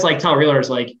 And I always like tell realtors,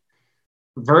 like,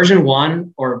 version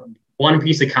 1 or one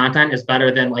piece of content is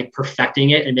better than like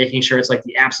perfecting it and making sure it's like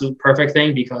the absolute perfect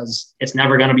thing, because it's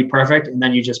never going to be perfect. And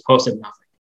then you just posted nothing.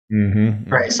 Mm-hmm.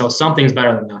 Right. So something's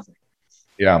better than nothing.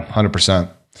 Yeah, 100%.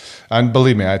 And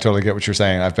believe me, I totally get what you're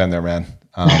saying. I've been there, man.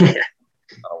 On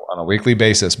a weekly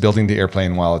basis, building the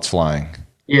airplane while it's flying.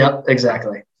 Yeah,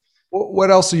 exactly.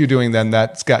 What else are you doing then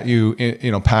that's got you,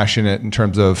 passionate in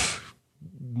terms of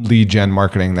lead gen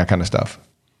marketing, that kind of stuff?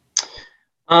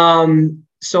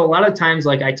 So a lot of times,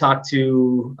 like I talk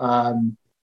to,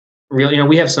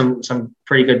 we have some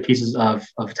pretty good pieces of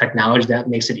technology that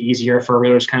makes it easier for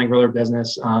realtors kind of grow their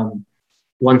business.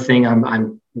 One thing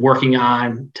I'm working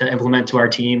on to implement to our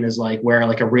team is like where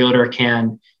like a realtor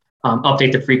can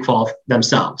update the pre-qual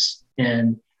themselves.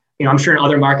 And, I'm sure in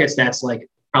other markets that's like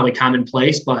probably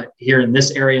commonplace, but here in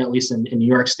this area, at least in New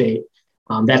York State,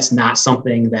 that's not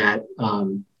something that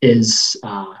is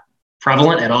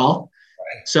prevalent at all.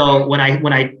 So when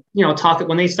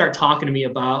they start talking to me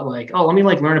about like, oh, let me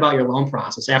like learn about your loan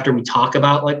process after we talk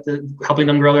about like helping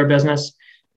them grow their business,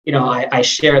 I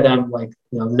share them like,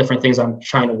 the different things I'm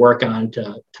trying to work on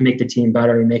to make the team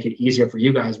better and make it easier for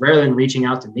you guys. Rather than reaching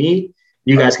out to me,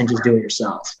 you guys can just do it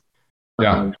yourself.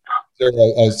 Yeah. Is there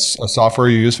a software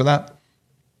you use for that?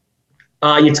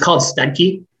 It's called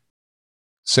Steadkey.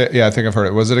 Yeah, I think I've heard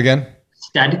it. Was it again?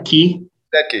 Steadkey.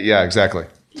 Steadkey. Yeah, exactly.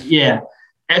 Yeah.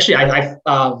 Actually, I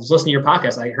was listening to your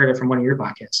podcast. I heard it from one of your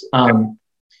podcasts.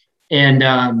 And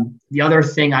the other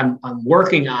thing I'm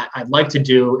working on, I'd like to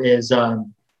do is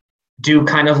do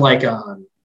kind of like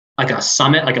a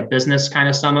summit, like a business kind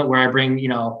of summit where I bring,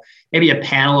 maybe a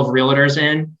panel of realtors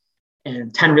in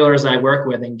and 10 realtors that I work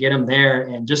with and get them there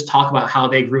and just talk about how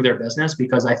they grew their business.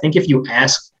 Because I think if you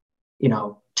ask,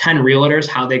 10 realtors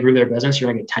how they grew their business, you're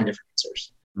going to get 10 different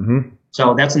answers. Mm-hmm.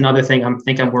 So that's another thing I'm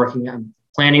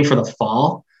planning for the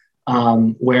fall,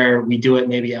 where we do it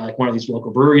maybe at like one of these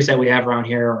local breweries that we have around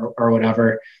here or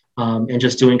whatever, and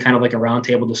just doing kind of like a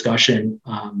roundtable discussion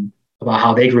about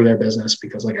how they grew their business,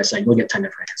 because like I said, you'll get 10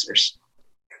 different answers.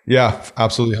 Yeah,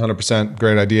 absolutely. 100%.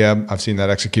 Great idea. I've seen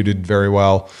that executed very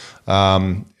well.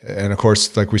 And of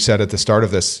course, like we said at the start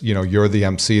of this, you're the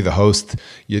MC, the host,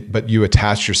 but you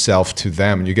attach yourself to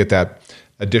them and you get that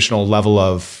additional level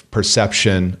of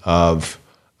perception of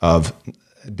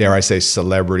dare I say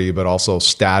celebrity, but also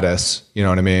status, you know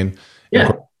what I mean?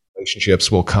 Yeah.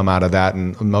 Relationships will come out of that.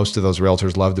 And most of those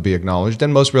realtors love to be acknowledged.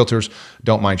 And most realtors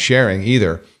don't mind sharing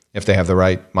either if they have the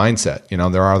right mindset.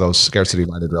 There are those scarcity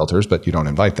minded realtors, but you don't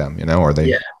invite them, or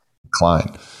they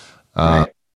decline. Right.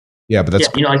 Yeah, but that's,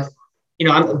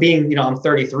 I'm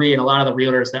 33 and a lot of the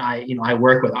realtors that I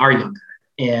work with are younger,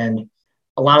 and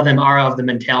a lot of them are of the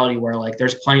mentality where like,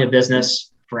 there's plenty of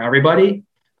business for everybody.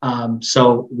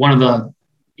 So one of the,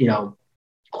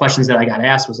 questions that I got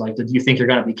asked was like, do you think you're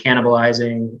going to be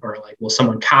cannibalizing, or like, will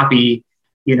someone copy,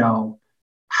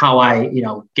 how I,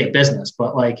 get business?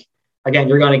 But like, again,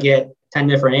 you're going to get 10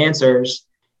 different answers,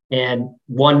 and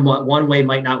one way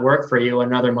might not work for you.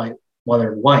 Another might.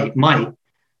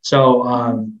 So,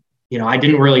 I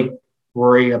didn't really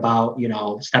worry about,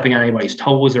 stepping on anybody's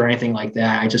toes or anything like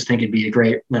that. I just think it'd be a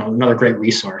great, another great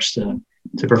resource to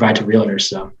provide to realtors.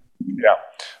 So, yeah,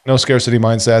 no scarcity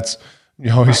mindsets.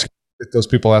 You always get those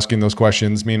people asking those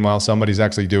questions. Meanwhile, somebody's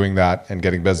actually doing that and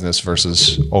getting business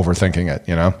versus overthinking it,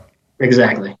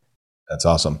 Exactly. That's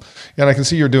awesome. Yeah, and I can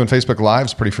see you're doing Facebook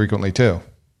Lives pretty frequently too.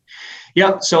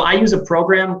 Yeah. So I use a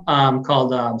program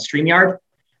called StreamYard.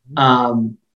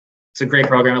 It's a great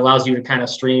program. It allows you to kind of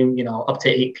stream, up to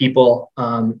 8 people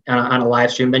on a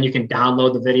live stream. Then you can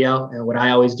download the video. And what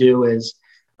I always do is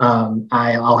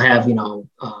I'll have,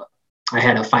 I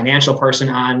had a financial person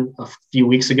on a few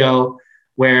weeks ago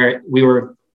where we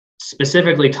were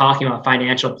specifically talking about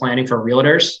financial planning for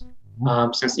realtors.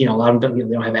 Since, a lot of them,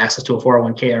 they don't have access to a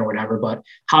 401k or whatever, but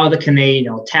how can they,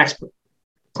 tax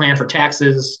plan for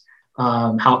taxes?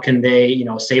 How can they,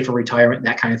 save for retirement,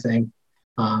 that kind of thing.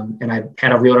 And I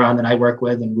had a realtor on that I work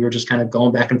with, and we were just kind of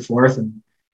going back and forth, and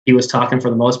he was talking for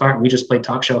the most part. We just played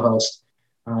talk show host.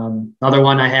 Another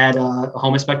one, I had a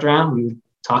home inspector on. We were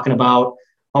talking about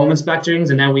home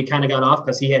inspections, and then we kind of got off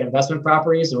because he had investment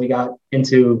properties, and we got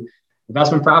into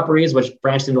investment properties, which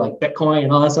branched into like Bitcoin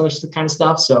and all that other kind of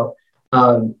stuff. So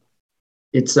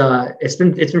it's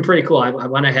been pretty cool. I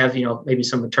want to have, maybe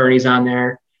some attorneys on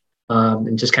there,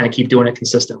 and just kind of keep doing it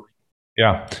consistently.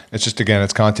 Yeah. It's just, again,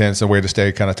 it's content. It's a way to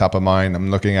stay kind of top of mind.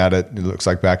 I'm looking at it. It looks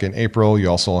like back in April, you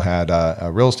also had a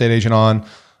real estate agent on.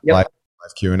 Yep. Live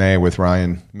Q&A with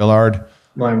Ryan Millard.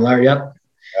 Ryan Millard.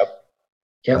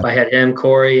 Yep. I had him,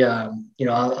 Corey, and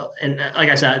like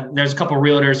I said, there's a couple of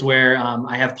realtors where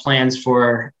I have plans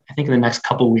for, I think in the next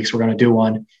couple of weeks, we're going to do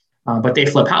one, but they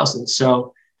flip houses.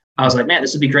 So I was like, man,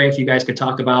 this would be great if you guys could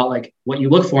talk about like what you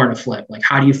look for in a flip. Like,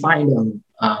 how do you find them?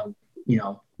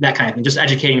 That kind of thing, just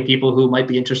educating people who might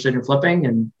be interested in flipping.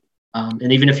 And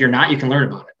even if you're not, you can learn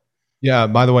about it. Yeah.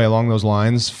 By the way, along those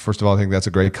lines, first of all, I think that's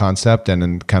a great concept, and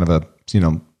then kind of a,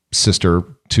 sister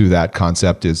to that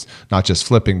concept is not just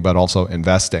flipping, but also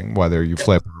investing, whether you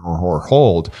flip or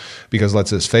hold, because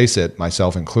let's just face it,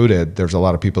 myself included, there's a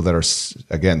lot of people that are,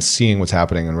 again, seeing what's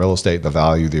happening in real estate, the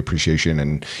value, the appreciation.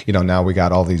 And, now we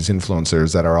got all these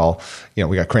influencers that are all,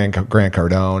 we got Grant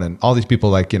Cardone and all these people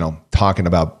like, talking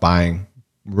about buying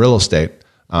real estate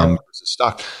versus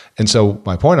stock. And so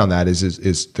my point on that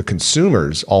is the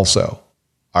consumers also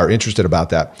are interested about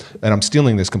that. And I'm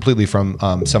stealing this completely from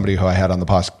somebody who I had on the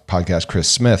podcast, Chris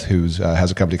Smith, who has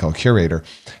a company called Curator.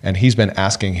 And he's been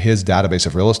asking his database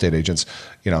of real estate agents,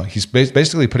 he's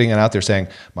basically putting it out there saying,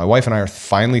 my wife and I are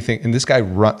finally thinking, and this guy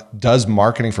does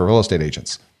marketing for real estate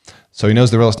agents. So he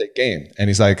knows the real estate game. And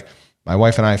he's like, my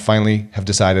wife and I finally have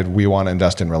decided we want to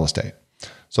invest in real estate.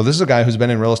 So this is a guy who's been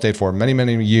in real estate for many,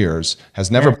 many years,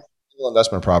 has never bought a single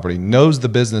investment property, knows the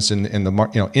business in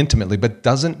the intimately, but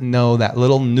doesn't know that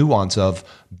little nuance of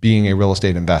being a real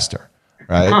estate investor,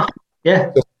 right?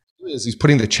 Yeah. So he's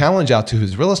putting the challenge out to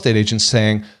his real estate agents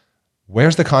saying,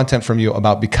 where's the content from you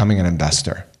about becoming an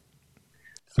investor?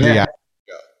 You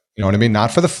know what I mean?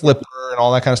 Not for the flipper and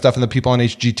all that kind of stuff and the people on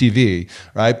HGTV,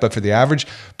 right? But for the average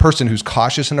person who's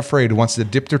cautious and afraid, who wants to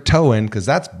dip their toe in, because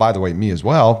that's, by the way, me as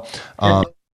well.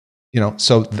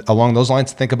 So along those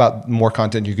lines, think about more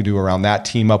content you can do around that,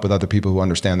 team up with other people who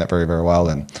understand that very, very well.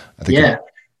 And I think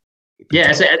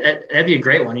that'd be a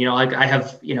great one. I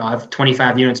have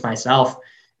 25 units myself,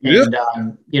 and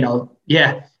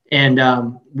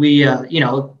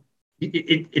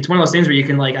it's one of those things where you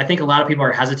can, like, I think a lot of people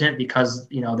are hesitant because,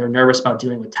 they're nervous about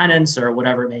dealing with tenants or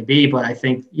whatever it may be. But I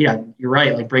think, you're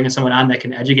right. Like, bringing someone on that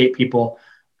can educate people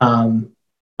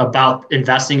about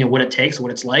investing and what it takes,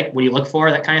 what it's like, what do you look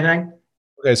for, that kind of thing.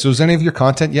 Okay. So is any of your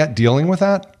content yet dealing with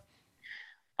that?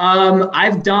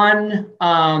 I've done,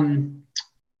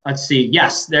 let's see.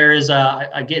 Yes, there is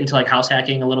I get into like house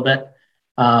hacking a little bit,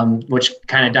 which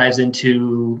kind of dives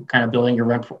into kind of building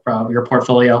your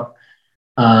portfolio.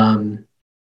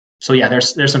 So yeah,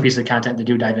 there's some pieces of content that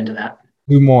do dive into that.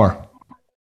 Do more.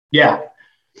 Yeah.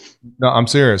 No, I'm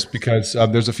serious, because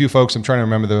there's a few folks, I'm trying to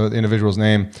remember the individual's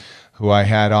name, who I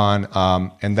had on,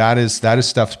 and that is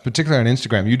stuff, particularly on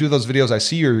Instagram. You do those videos. I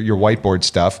see your whiteboard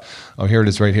stuff. Oh, here it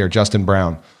is right here. Justin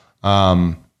Brown.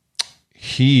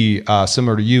 He,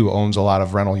 similar to you, owns a lot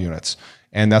of rental units.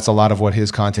 And that's a lot of what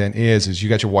his content is you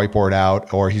got your whiteboard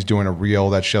out, or he's doing a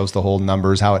reel that shows the whole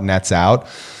numbers, how it nets out.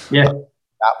 Yeah.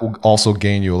 That will also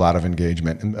gain you a lot of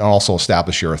engagement and also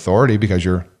establish your authority, because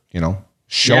you're,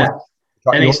 showing. Yeah,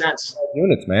 that makes sense.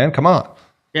 Units, man. Come on.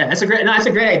 Yeah, that's a great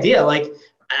idea. Like,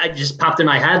 I just popped in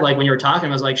my head, like when you were talking,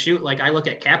 I was like, shoot, like I look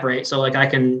at cap rate. So like I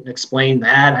can explain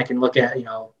that. I can look at,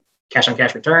 cash on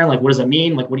cash return. Like, what does that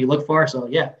mean? Like, what do you look for? So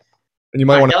yeah. And you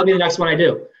might that'll be the next one I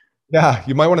do. Yeah.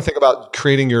 You might want to think about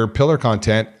creating your pillar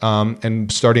content,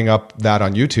 and starting up that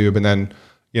on YouTube, and then,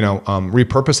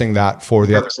 repurposing that for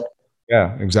the other.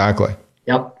 Yeah, exactly.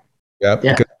 Yep. Yeah.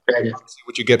 See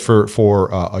what you get for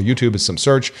a YouTube is some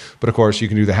search, but of course you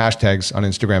can do the hashtags on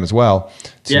Instagram as well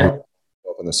to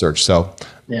open the search. So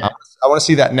I want to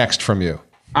see that next from you.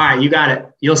 All right, you got it.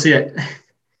 You'll see it.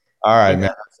 All right,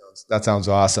 man. That sounds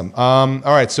awesome. All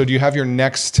right. So do you have your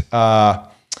next,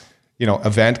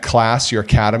 event, class, your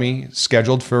academy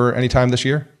scheduled for any time this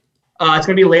year? It's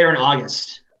going to be later in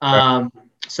August.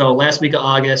 So last week of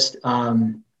August,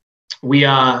 we,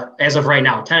 as of right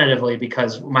now, tentatively,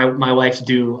 because my wife's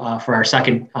due for our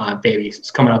second baby.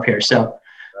 It's coming up here. So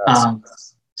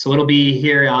So it'll be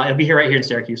here. It'll be here right here in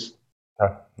Syracuse.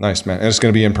 Nice, man. And it's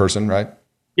going to be in person, right?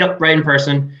 Yep, right in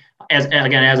person. As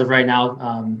of right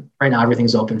now,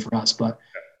 everything's open for us, but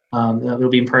it'll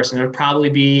be in person. It'll probably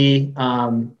be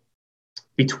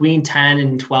between 10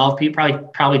 and 12 people,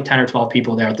 probably 10 or 12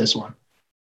 people there at this one.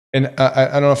 And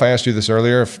I don't know if I asked you this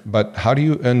earlier, but how do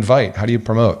you invite? How do you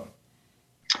promote?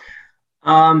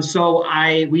 So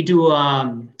we do.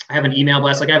 I have an email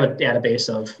blast. Like I have a database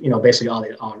of basically all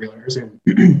realtors, and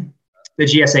the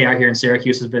GSAR here in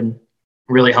Syracuse has been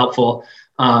really helpful.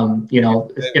 Say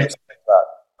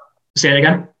it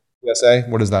again. GSA,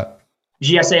 what is that?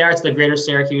 GSAR, it's the Greater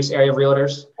Syracuse Area of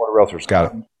Realtors. Board of Realtors,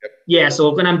 got it. Yep. Yeah,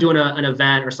 so when I'm doing an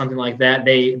event or something like that,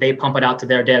 they pump it out to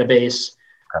their database.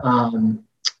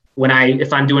 Okay.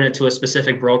 If I'm doing it to a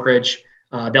specific brokerage,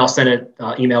 they'll send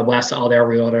an email blast to all their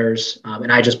realtors,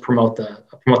 and I just promote the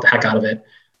heck out of it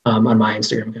on my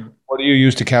Instagram account. What do you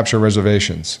use to capture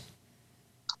reservations?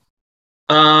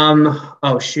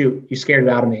 Oh shoot, you scared it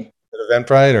out of me.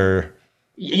 Eventbrite or?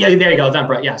 Yeah, there you go,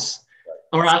 Eventbrite. Yes,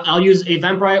 or I'll use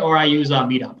Eventbrite or I use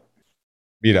Meetup.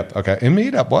 Meetup, okay. In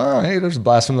Meetup, wow, hey, there's a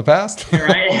blast from the past.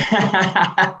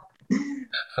 Right.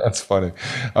 That's funny.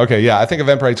 Okay, yeah, I think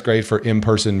Eventbrite's great for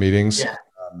in-person meetings. Yeah.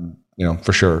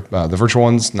 For sure. The virtual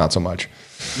ones, not so much.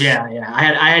 Yeah.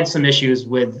 I had some issues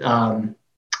with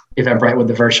Eventbrite with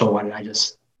the virtual one, and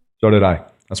So did I.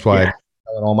 That's why I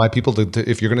tell all my people to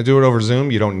if you're going to do it over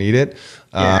Zoom, you don't need it.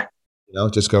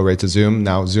 Just go right to Zoom.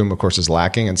 Now, Zoom, of course, is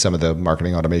lacking in some of the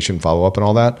marketing automation follow-up and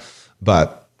all that,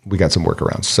 but we got some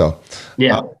workarounds. So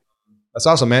that's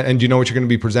awesome, man. And do you know what you're going to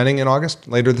be presenting in August,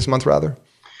 later this month, rather?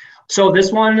 So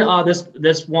this one,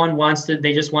 this one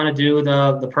they just want to do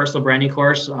the personal branding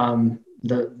course,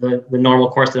 the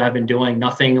normal course that I've been doing,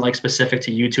 nothing like specific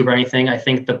to YouTube or anything. I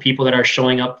think the people that are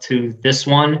showing up to this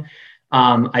one,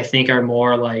 I think are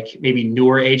more like maybe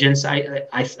newer agents. I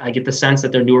get the sense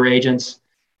that they're newer agents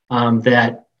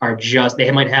that are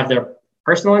they might have their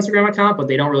personal Instagram account, but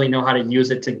they don't really know how to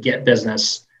use it to get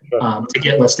business, to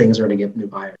get listings or to get new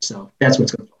buyers. So that's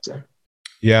what's going to focus on.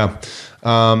 Yeah.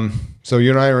 So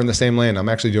you and I are in the same lane. I'm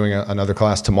actually doing another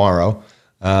class tomorrow.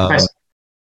 Nice.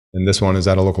 And this one is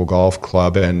at a local golf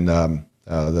club, and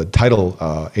the title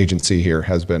agency here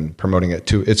has been promoting it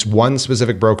to. It's one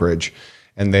specific brokerage,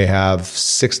 and they have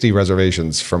 60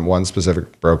 reservations from one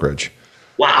specific brokerage.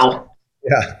 Wow.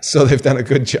 Yeah. So they've done a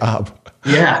good job.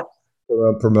 Yeah.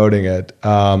 Promoting it.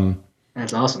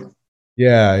 That's awesome.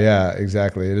 Yeah,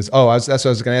 exactly. It is. Oh, that's what I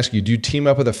was going to ask you. Do you team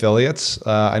up with affiliates?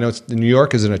 I know New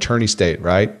York is an attorney state,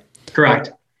 right?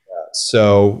 Correct.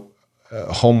 So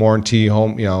home warranty,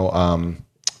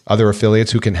 other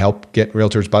affiliates who can help get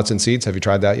realtors butts in seats. Have you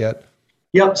tried that yet?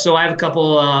 Yep. So I have a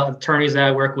couple attorneys that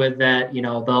I work with that,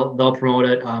 they'll promote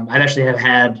it. I actually have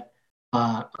had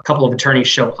a couple of attorneys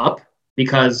show up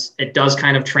because it does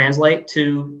kind of translate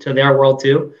to their world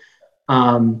too.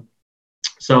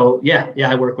 So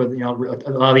I work with, a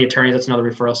lot of the attorneys. That's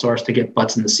another referral source to get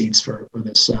butts in the seats for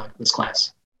this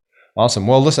class. Awesome.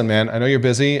 Well, listen, man, I know you're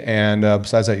busy, and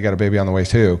besides that, you got a baby on the way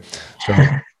too. So a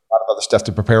lot of other stuff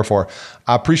to prepare for.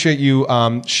 I appreciate you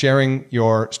sharing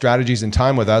your strategies and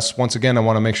time with us. Once again, I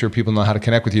want to make sure people know how to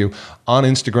connect with you on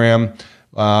Instagram.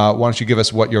 Why don't you give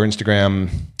us what your Instagram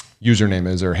username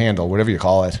is, or handle, whatever you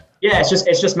call it? Yeah, it's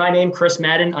just my name, Chris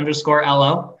Madden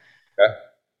 _LO. Okay.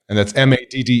 And that's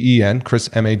Madden, Chris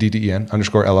Madden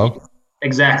 _LO.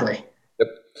 Exactly. Yep.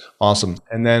 Awesome.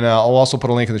 And then I'll also put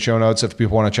a link in the show notes if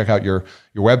people want to check out your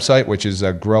website, which is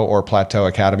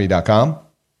groworplateauacademy.com.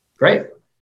 Great.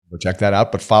 Go check that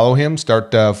out. But follow him,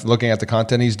 start looking at the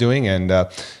content he's doing, and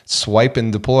swipe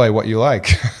and deploy what you like.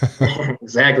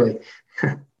 Exactly.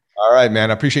 All right,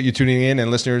 man. I appreciate you tuning in. And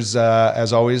listeners,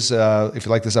 as always, if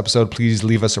you like this episode, please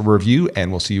leave us a review, and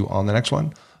we'll see you on the next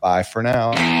one. Bye for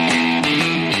now.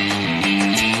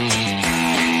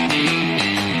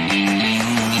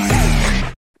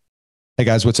 Hey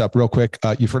guys, what's up? Real quick,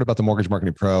 you've heard about the Mortgage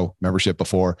Marketing Pro membership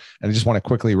before, and I just want to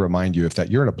quickly remind you, if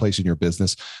that you're in a place in your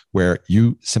business where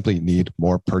you simply need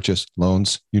more purchase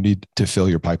loans, you need to fill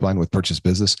your pipeline with purchase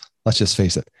business. Let's just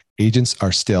face it, agents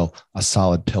are still a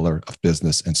solid pillar of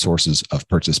business and sources of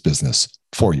purchase business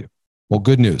for you. Well,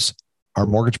 good news. Our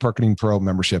Mortgage Marketing Pro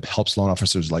membership helps loan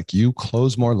officers like you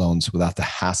close more loans without the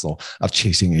hassle of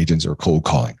chasing agents or cold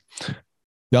calling.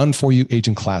 Done for you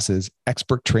agent classes,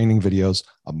 expert training videos,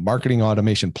 a marketing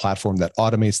automation platform that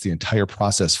automates the entire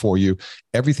process for you,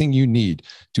 everything you need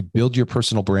to build your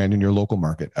personal brand in your local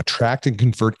market, attract and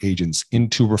convert agents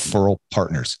into referral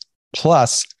partners.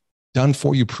 Plus, done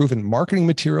for you proven marketing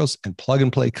materials and plug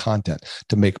and play content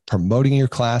to make promoting your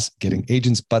class, getting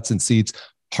agents butts in seats,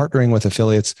 partnering with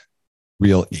affiliates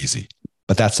real easy.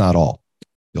 But that's not all.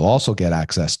 You'll also get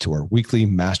access to our weekly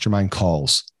mastermind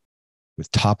calls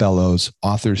with top LOs,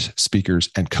 authors, speakers,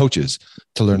 and coaches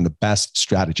to learn the best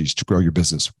strategies to grow your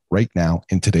business right now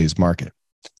in today's market.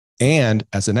 And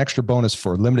as an extra bonus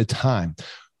for a limited time,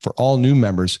 for all new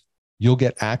members, you'll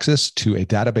get access to a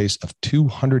database of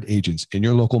 200 agents in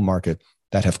your local market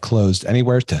that have closed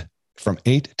anywhere from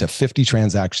 8 to 50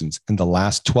 transactions in the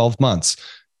last 12 months.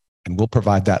 And we'll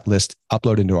provide that list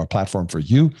uploaded into our platform for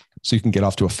you so you can get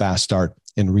off to a fast start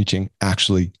in reaching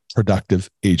actually productive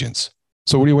agents.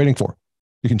 So what are you waiting for?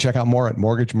 You can check out more at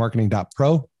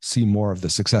mortgagemarketing.pro, see more of the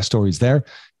success stories there.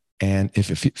 And if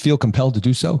you feel compelled to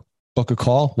do so, book a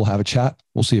call. We'll have a chat.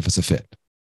 We'll see if it's a fit.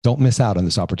 Don't miss out on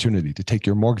this opportunity to take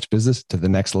your mortgage business to the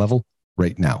next level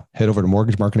right now. Head over to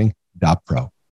mortgagemarketing.pro.